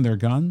laid down their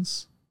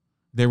guns,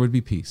 there would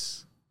be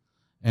peace.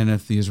 And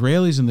if the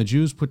Israelis and the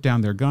Jews put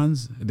down their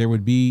guns, there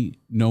would be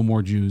no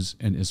more Jews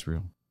in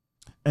Israel.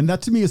 And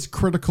that to me is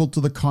critical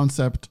to the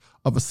concept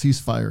of a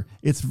ceasefire.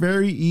 It's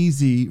very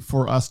easy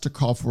for us to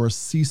call for a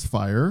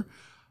ceasefire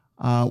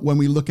when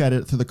we look at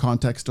it through the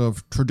context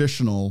of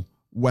traditional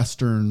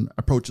Western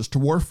approaches to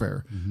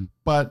warfare. Mm-hmm.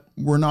 But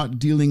we're not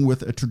dealing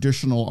with a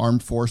traditional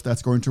armed force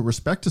that's going to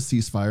respect a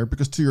ceasefire,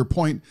 because to your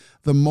point,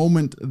 the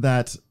moment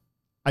that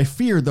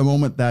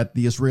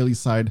the Israeli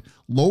side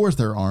lowers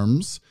their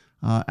arms,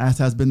 as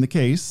has been the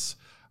case,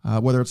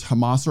 whether it's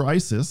Hamas or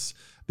ISIS,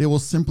 they will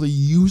simply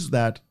use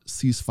that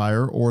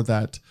ceasefire or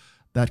that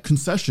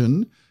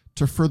concession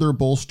to further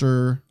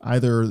bolster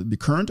either the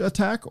current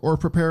attack or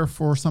prepare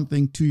for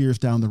something 2 years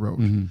down the road.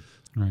 Mm-hmm.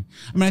 Right.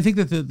 I mean, I think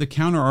that the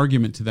counter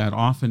argument to that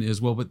often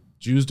is, well, but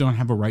Jews don't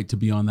have a right to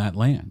be on that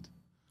land,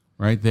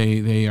 right?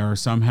 They are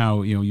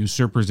somehow,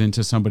 usurpers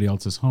into somebody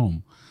else's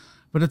home.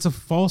 But it's a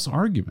false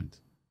argument.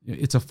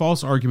 It's a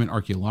false argument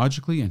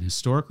archaeologically and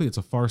historically. It's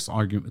a false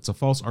argument. It's a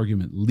false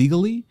argument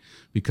legally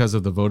because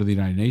of the vote of the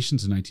United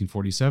Nations in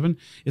 1947.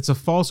 It's a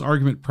false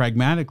argument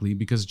pragmatically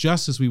because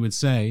just as we would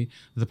say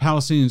that the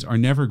Palestinians are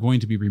never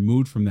going to be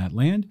removed from that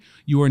land,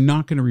 you are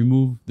not going to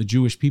remove the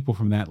Jewish people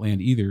from that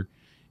land either.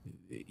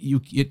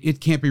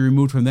 It can't be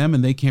removed from them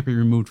and they can't be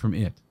removed from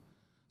it.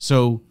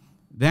 So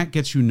that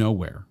gets you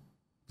nowhere.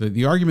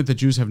 The argument that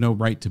Jews have no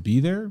right to be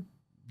there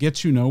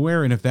gets you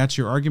nowhere. And if that's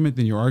your argument,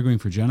 then you're arguing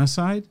for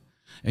genocide.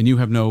 And you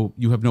have no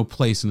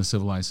place in a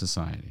civilized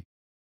society.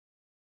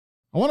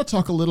 I want to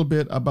talk a little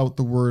bit about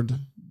the word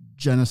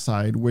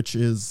genocide, which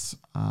is,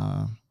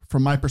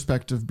 from my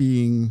perspective,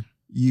 being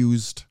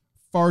used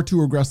far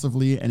too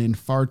aggressively and in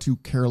far too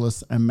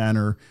careless a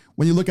manner.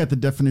 When you look at the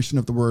definition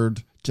of the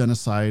word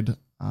genocide,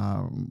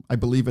 I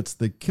believe it's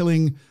the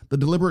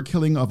deliberate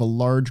killing of a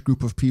large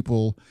group of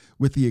people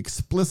with the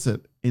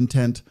explicit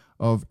intent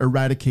of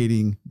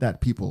eradicating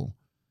that people.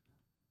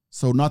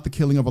 So not the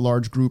killing of a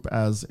large group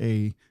as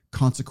a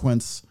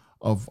consequence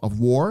of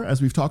war,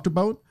 as we've talked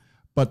about,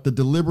 but the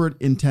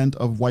deliberate intent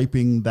of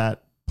wiping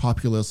that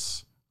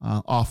populace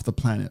off the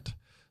planet.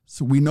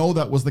 So we know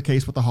that was the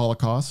case with the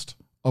Holocaust.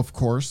 Of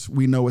course,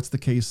 we know it's the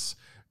case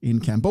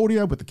in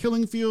Cambodia with the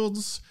killing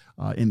fields,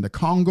 in the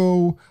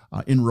Congo,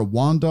 in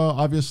Rwanda,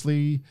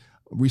 obviously,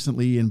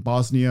 recently in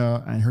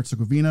Bosnia and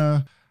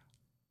Herzegovina.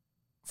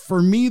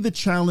 For me, the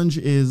challenge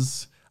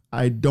is,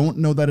 I don't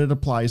know that it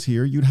applies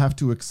here. You'd have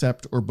to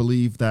accept or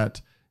believe that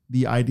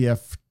the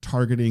IDF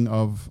targeting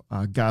of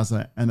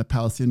Gaza and the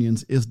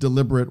Palestinians is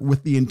deliberate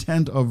with the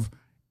intent of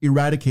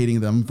eradicating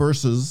them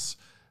versus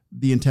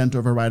the intent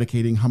of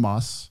eradicating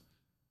Hamas,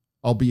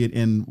 albeit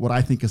in what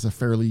I think is a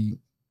fairly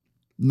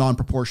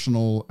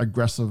non-proportional,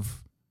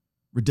 aggressive,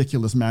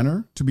 ridiculous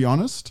manner, to be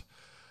honest.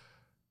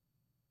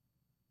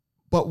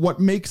 But what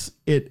makes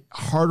it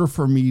harder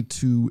for me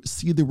to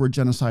see the word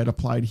genocide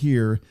applied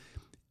here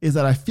is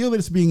that I feel that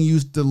it's being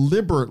used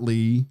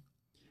deliberately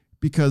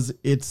because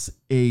it's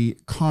a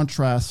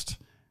contrast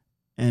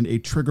and a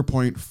trigger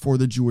point for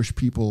the Jewish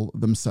people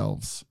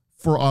themselves,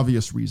 for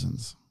obvious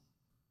reasons.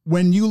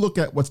 When you look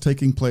at what's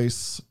taking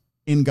place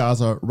in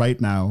Gaza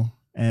right now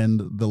and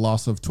the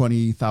loss of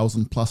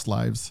 20,000 plus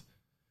lives,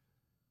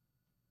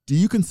 do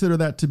you consider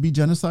that to be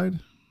genocide?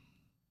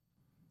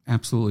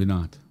 Absolutely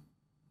not.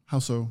 How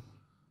so?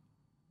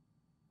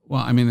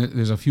 Well, I mean,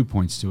 there's a few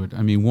points to it.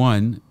 I mean,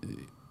 one,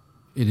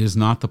 it is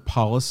not the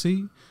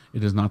policy,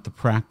 it is not the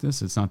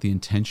practice, it's not the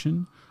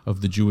intention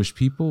of the Jewish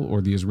people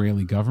or the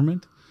Israeli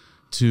government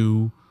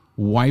to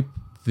wipe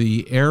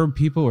the Arab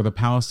people or the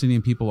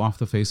Palestinian people off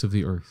the face of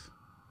the earth.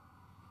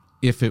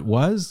 If it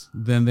was,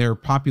 then their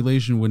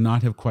population would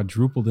not have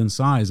quadrupled in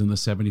size in the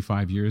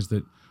 75 years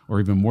that, or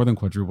even more than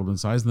quadrupled in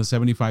size in the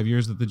 75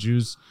 years that the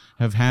Jews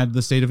have had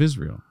the state of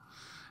Israel.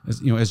 As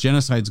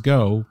genocides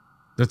go,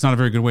 that's not a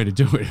very good way to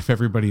do it if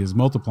everybody is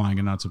multiplying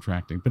and not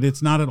subtracting. But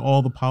it's not at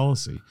all the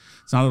policy.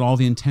 It's not at all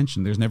the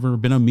intention. There's never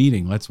been a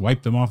meeting, let's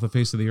wipe them off the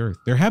face of the earth.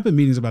 There have been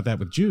meetings about that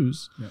with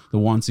Jews, the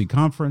Wannsee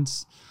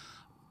Conference.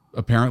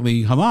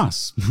 Apparently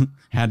Hamas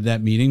had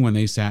that meeting when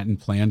they sat and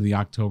planned the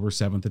October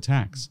 7th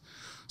attacks.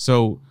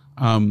 So,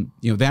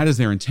 that is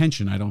their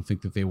intention. I don't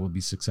think that they will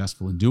be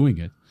successful in doing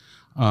it.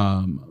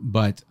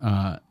 But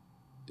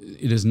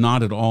it is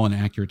not at all an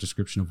accurate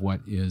description of what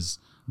is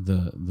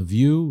the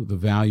view, the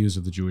values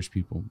of the Jewish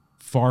people.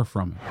 Far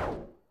from it.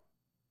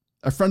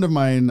 A friend of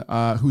mine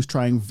who's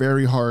trying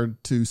very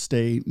hard to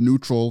stay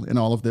neutral in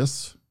all of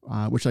this,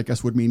 which I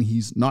guess would mean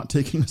he's not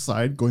taking a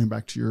side, going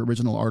back to your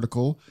original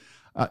article,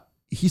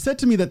 he said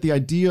to me that the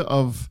idea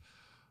of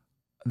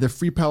the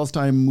Free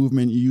Palestine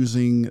movement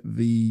using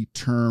the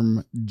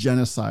term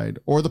genocide,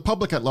 or the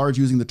public at large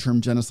using the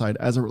term genocide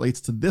as it relates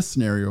to this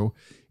scenario,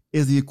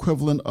 is the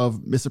equivalent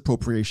of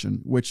misappropriation,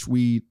 which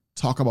we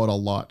talk about a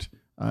lot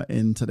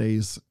in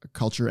today's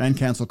culture and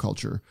cancel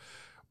culture.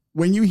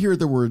 When you hear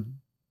the word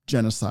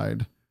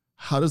genocide,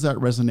 how does that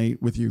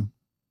resonate with you?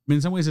 I mean,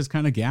 in some ways, it's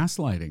kind of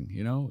gaslighting,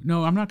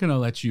 No, I'm not going to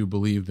let you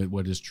believe that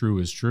what is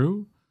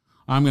true.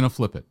 I'm going to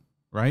flip it,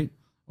 right?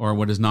 Or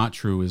what is not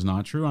true is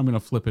not true. I'm going to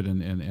flip it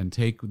and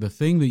take the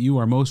thing that you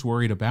are most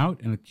worried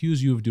about and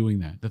accuse you of doing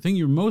that. The thing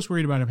you're most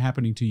worried about of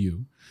happening to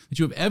you, that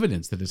you have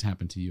evidence that has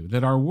happened to you,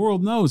 that our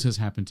world knows has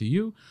happened to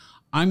you,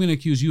 I'm going to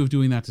accuse you of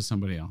doing that to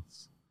somebody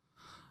else.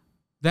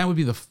 That would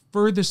be the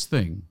furthest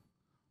thing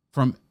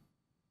from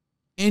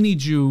any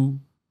Jew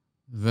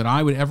that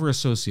I would ever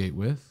associate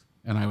with,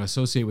 and I would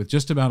associate with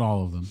just about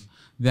all of them.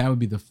 That would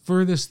be the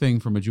furthest thing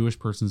from a Jewish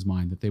person's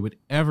mind that they would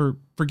ever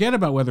forget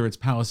about, whether it's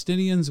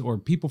Palestinians or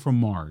people from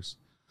Mars.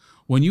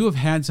 When you have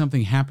had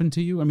something happen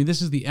to you, I mean,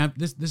 this is the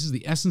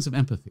essence of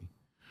empathy,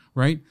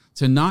 right?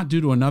 To not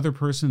do to another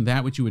person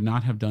that which you would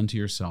not have done to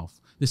yourself.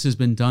 This has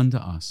been done to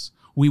us.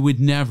 We would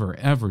never,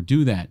 ever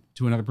do that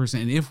to another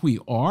person. And if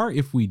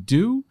we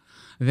do,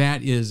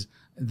 that is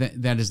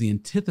the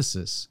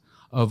antithesis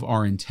of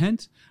our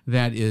intent.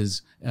 That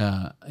is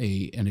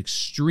an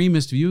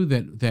extremist view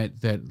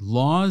that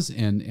laws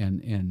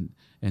and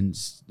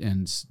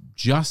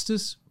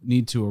justice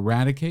need to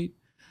eradicate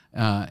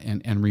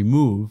and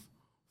remove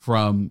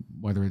from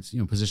whether it's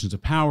positions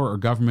of power or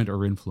government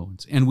or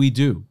influence, and we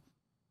do.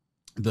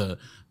 The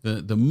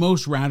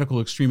most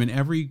radical extreme in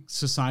every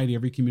society,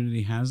 every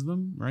community has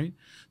them, right?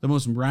 The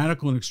most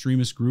radical and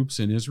extremist groups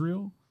in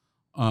Israel,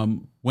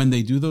 when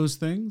they do those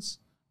things,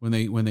 when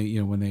they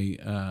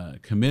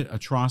commit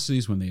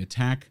atrocities, when they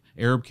attack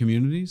Arab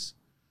communities,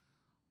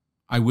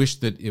 I wish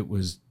that it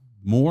was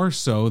more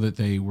so that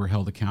they were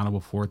held accountable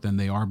for it than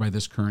they are by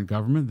this current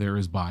government. There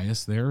is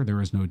bias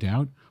there is no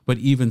doubt, but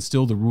even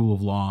still, the rule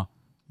of law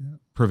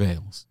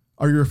prevails.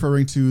 Are you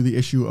referring to the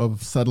issue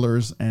of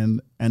settlers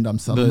and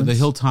settlements? The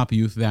hilltop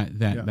youth,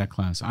 that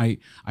class? I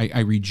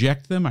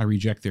reject them. I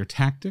reject their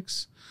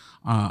tactics.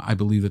 I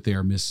believe that they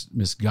are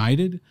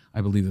misguided.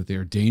 I believe that they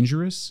are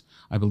dangerous.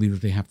 I believe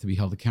that they have to be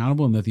held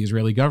accountable, and that the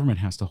Israeli government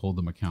has to hold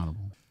them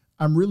accountable.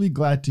 I'm really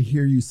glad to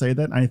hear you say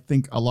that. I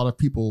think a lot of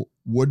people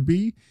would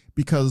be,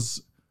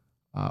 because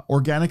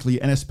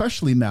organically, and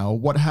especially now,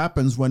 what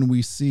happens when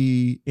we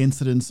see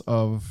incidents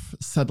of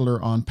settler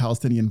on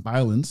Palestinian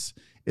violence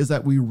is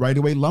that we right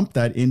away lump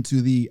that into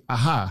the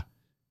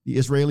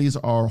Israelis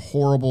are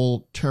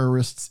horrible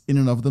terrorists in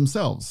and of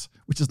themselves,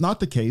 which is not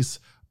the case.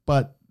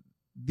 But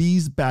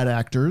these bad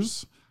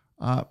actors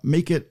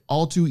make it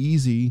all too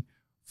easy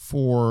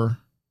for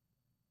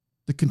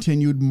the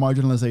continued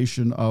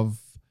marginalization of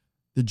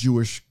the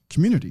Jewish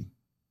community.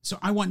 So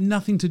I want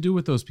nothing to do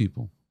with those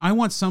people. I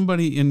want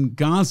somebody in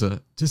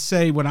Gaza to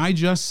say what I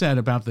just said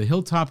about the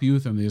hilltop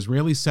youth and the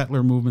Israeli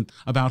settler movement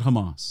about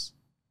Hamas.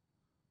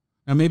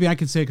 Now, maybe I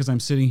could say it because I'm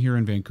sitting here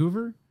in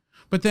Vancouver,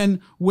 but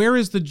then where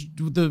is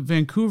the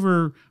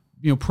Vancouver,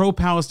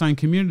 pro-Palestine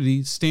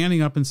community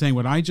standing up and saying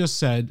what I just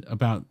said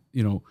about,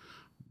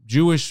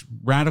 Jewish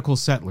radical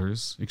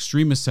settlers,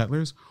 extremist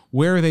settlers?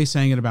 Where are they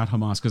saying it about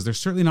Hamas? Because they're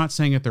certainly not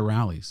saying it at their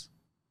rallies.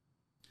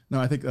 No,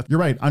 I think you're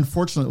right.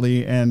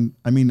 Unfortunately, and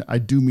I mean, I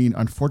do mean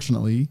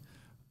unfortunately,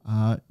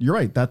 you're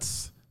right.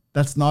 That's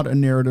not a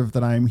narrative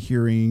that I'm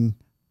hearing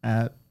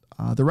at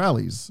the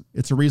rallies.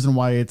 It's a reason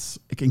why it's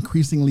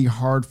increasingly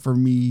hard for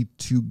me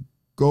to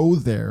go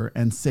there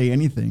and say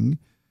anything,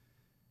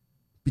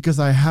 because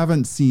I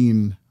haven't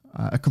seen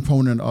a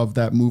component of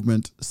that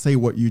movement say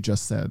what you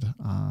just said.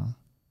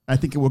 I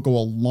think it would go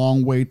a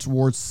long way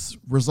towards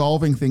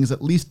resolving things,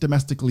 at least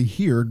domestically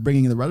here,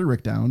 bringing the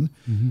rhetoric down,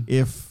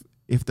 if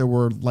there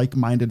were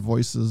like-minded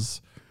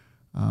voices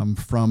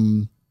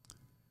from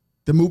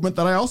the movement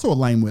that I also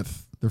align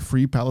with, the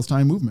Free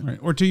Palestine movement. Right.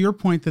 Or to your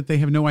point that they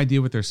have no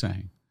idea what they're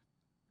saying.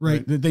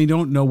 Right. That they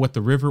don't know what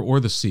the river or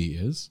the sea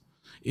is.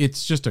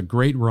 It's just a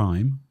great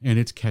rhyme, and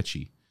it's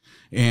catchy.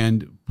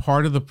 And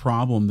part of the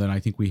problem that I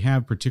think we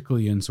have,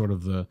 particularly in sort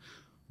of the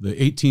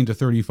 18 to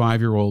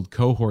 35-year-old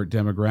cohort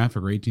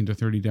demographic, or 18 to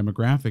 30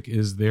 demographic,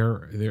 is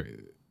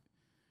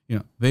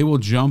they will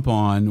jump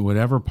on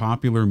whatever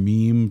popular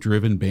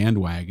meme-driven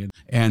bandwagon.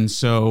 And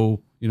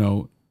so,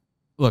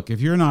 look,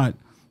 if you're not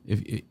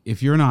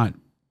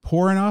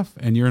poor enough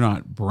and you're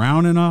not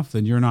brown enough,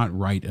 then you're not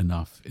right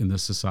enough in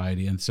this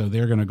society. And so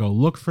they're going to go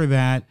look for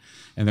that,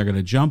 and they're going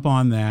to jump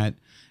on that.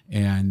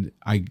 And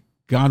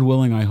God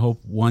willing, I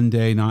hope one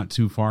day, not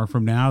too far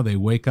from now, they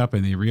wake up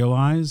and they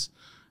realize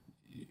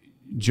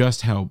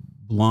just how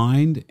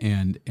blind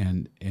and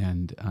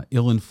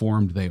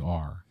ill-informed they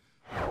are.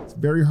 It's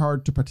very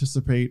hard to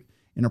participate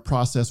in a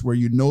process where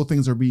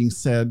things are being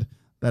said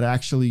that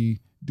actually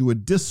do a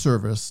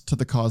disservice to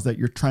the cause that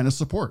you're trying to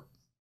support.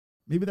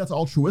 Maybe that's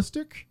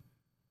altruistic,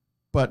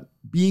 but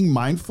being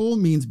mindful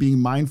means being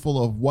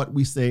mindful of what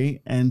we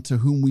say and to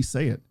whom we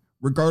say it,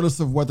 regardless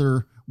of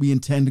whether we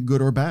intend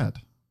good or bad.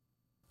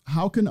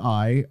 How can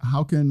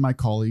my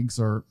colleagues,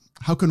 or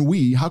how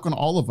can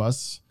all of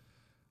us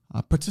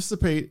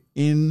participate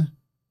in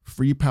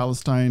Free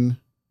Palestine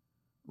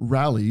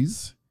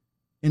rallies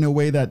in a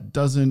way that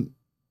doesn't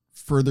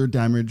further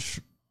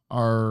damage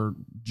our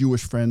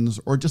Jewish friends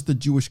or just the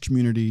Jewish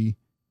community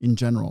in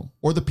general,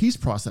 or the peace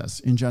process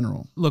in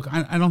general? Look,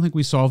 I don't think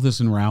we solve this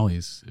in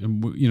rallies.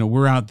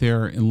 We're out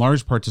there in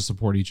large part to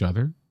support each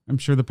other. I'm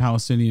sure the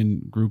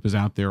Palestinian group is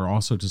out there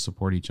also to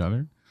support each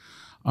other.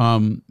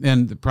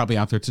 And probably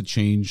out there to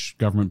change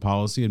government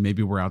policy, and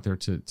maybe we're out there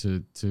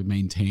to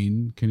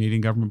maintain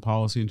Canadian government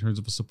policy in terms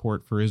of a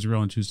support for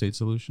Israel and two-state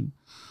solution.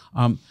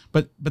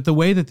 But the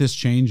way that this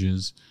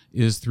changes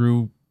is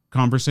through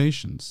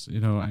conversations.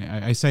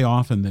 I say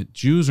often that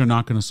Jews are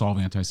not going to solve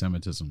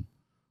anti-Semitism,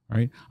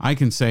 right? I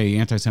can say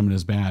anti-Semitism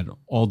is bad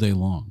all day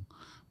long,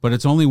 but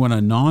it's only when a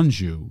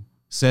non-Jew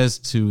says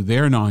to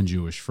their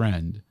non-Jewish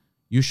friend,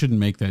 you shouldn't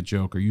make that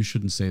joke, or you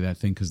shouldn't say that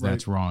thing because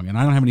that's wrong. And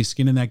I don't have any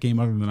skin in that game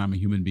other than I'm a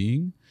human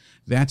being.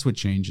 That's what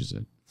changes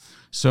it.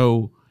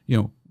 So,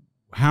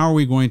 how are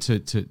we going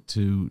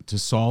to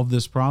solve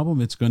this problem?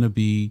 It's going to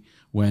be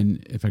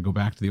when, if I go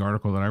back to the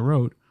article that I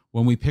wrote,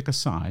 when we pick a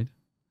side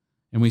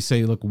and we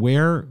say, look,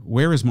 where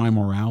is my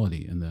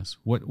morality in this?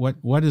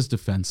 What is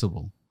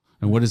defensible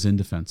and what is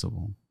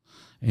indefensible?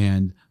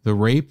 And the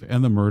rape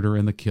and the murder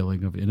and the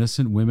killing of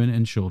innocent women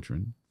and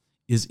children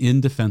is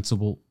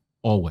indefensible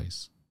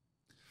always.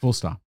 Full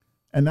stop.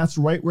 And that's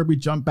right where we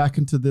jump back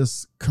into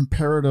this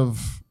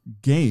comparative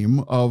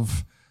game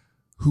of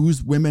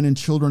whose women and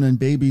children and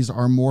babies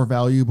are more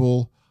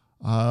valuable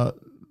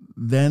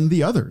than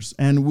the others.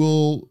 And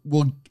we'll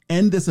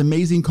end this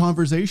amazing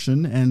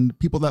conversation, and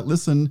people that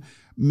listen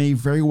may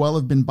very well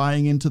have been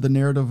buying into the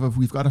narrative of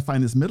we've got to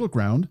find this middle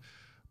ground,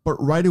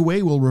 but right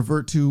away we'll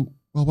revert to,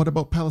 well, what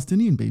about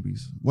Palestinian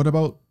babies? What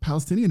about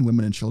Palestinian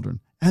women and children?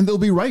 And they'll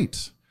be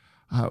right.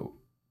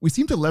 We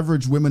seem to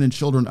leverage women and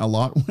children a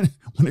lot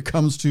when it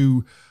comes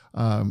to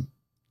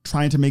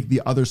trying to make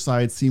the other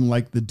side seem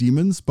like the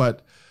demons,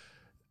 but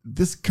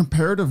this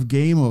comparative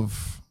game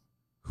of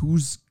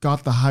who's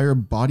got the higher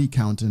body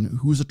count and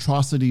whose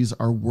atrocities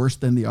are worse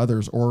than the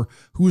others, or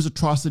whose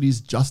atrocities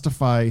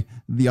justify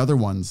the other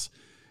ones,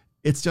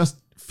 it's just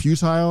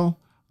futile,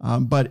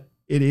 but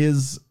it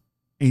is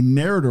a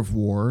narrative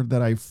war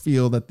that I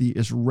feel that the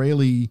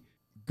Israeli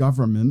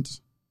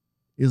government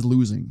is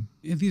losing.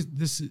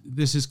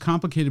 This is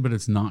complicated, but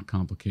it's not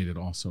complicated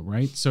also,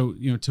 right? So,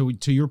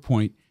 to your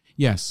point,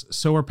 yes,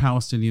 so are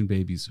Palestinian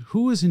babies.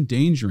 Who is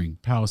endangering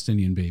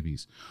Palestinian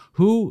babies?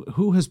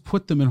 Who has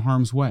put them in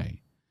harm's way?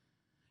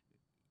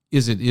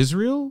 Is it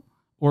Israel,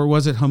 or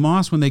was it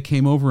Hamas when they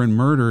came over and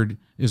murdered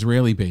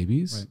Israeli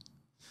babies? Right.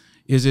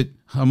 Is it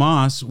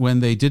Hamas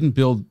when they didn't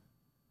build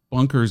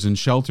bunkers and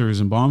shelters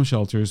and bomb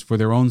shelters for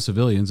their own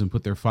civilians and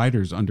put their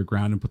fighters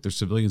underground and put their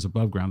civilians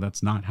above ground?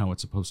 That's not how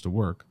it's supposed to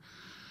work.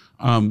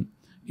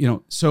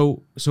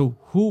 So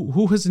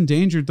who has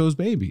endangered those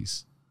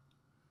babies?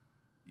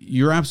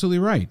 You're absolutely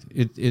right.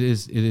 It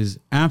is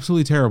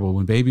absolutely terrible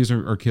when babies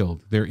are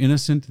killed. They're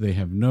innocent. They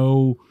have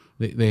no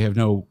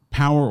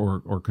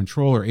power or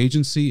control or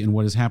agency in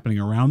what is happening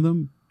around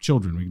them.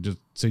 Children, we can just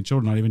say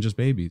children, not even just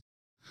babies.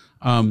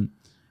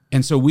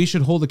 And so we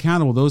should hold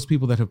accountable those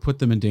people that have put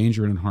them in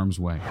danger and in harm's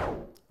way.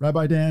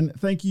 Rabbi Dan,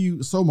 thank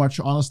you so much,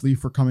 honestly,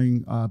 for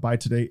coming by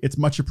today. It's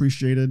much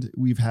appreciated.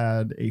 We've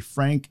had a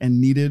frank and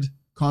needed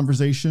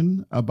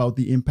conversation about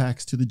the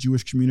impacts to the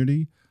Jewish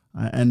community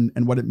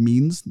and what it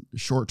means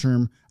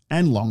short-term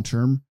and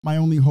long-term. My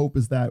only hope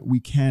is that we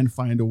can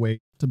find a way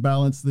to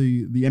balance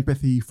the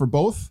empathy for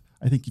both.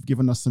 I think you've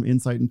given us some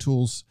insight and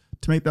tools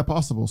to make that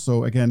possible.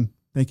 So again,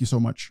 thank you so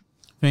much.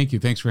 Thank you.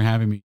 Thanks for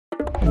having me.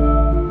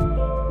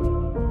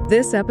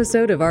 This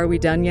episode of Are We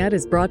Done Yet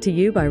is brought to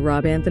you by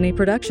Rob Anthony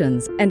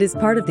Productions and is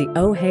part of the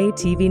Oh Hey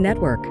TV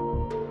network.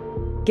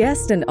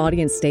 Guest and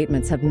audience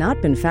statements have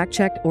not been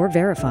fact-checked or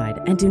verified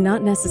and do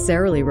not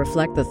necessarily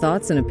reflect the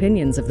thoughts and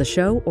opinions of the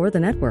show or the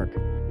network.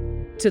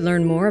 To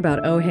learn more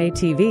about Oh Hey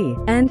TV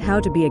and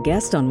how to be a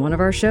guest on one of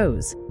our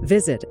shows,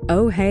 visit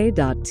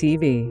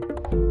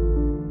ohey.tv.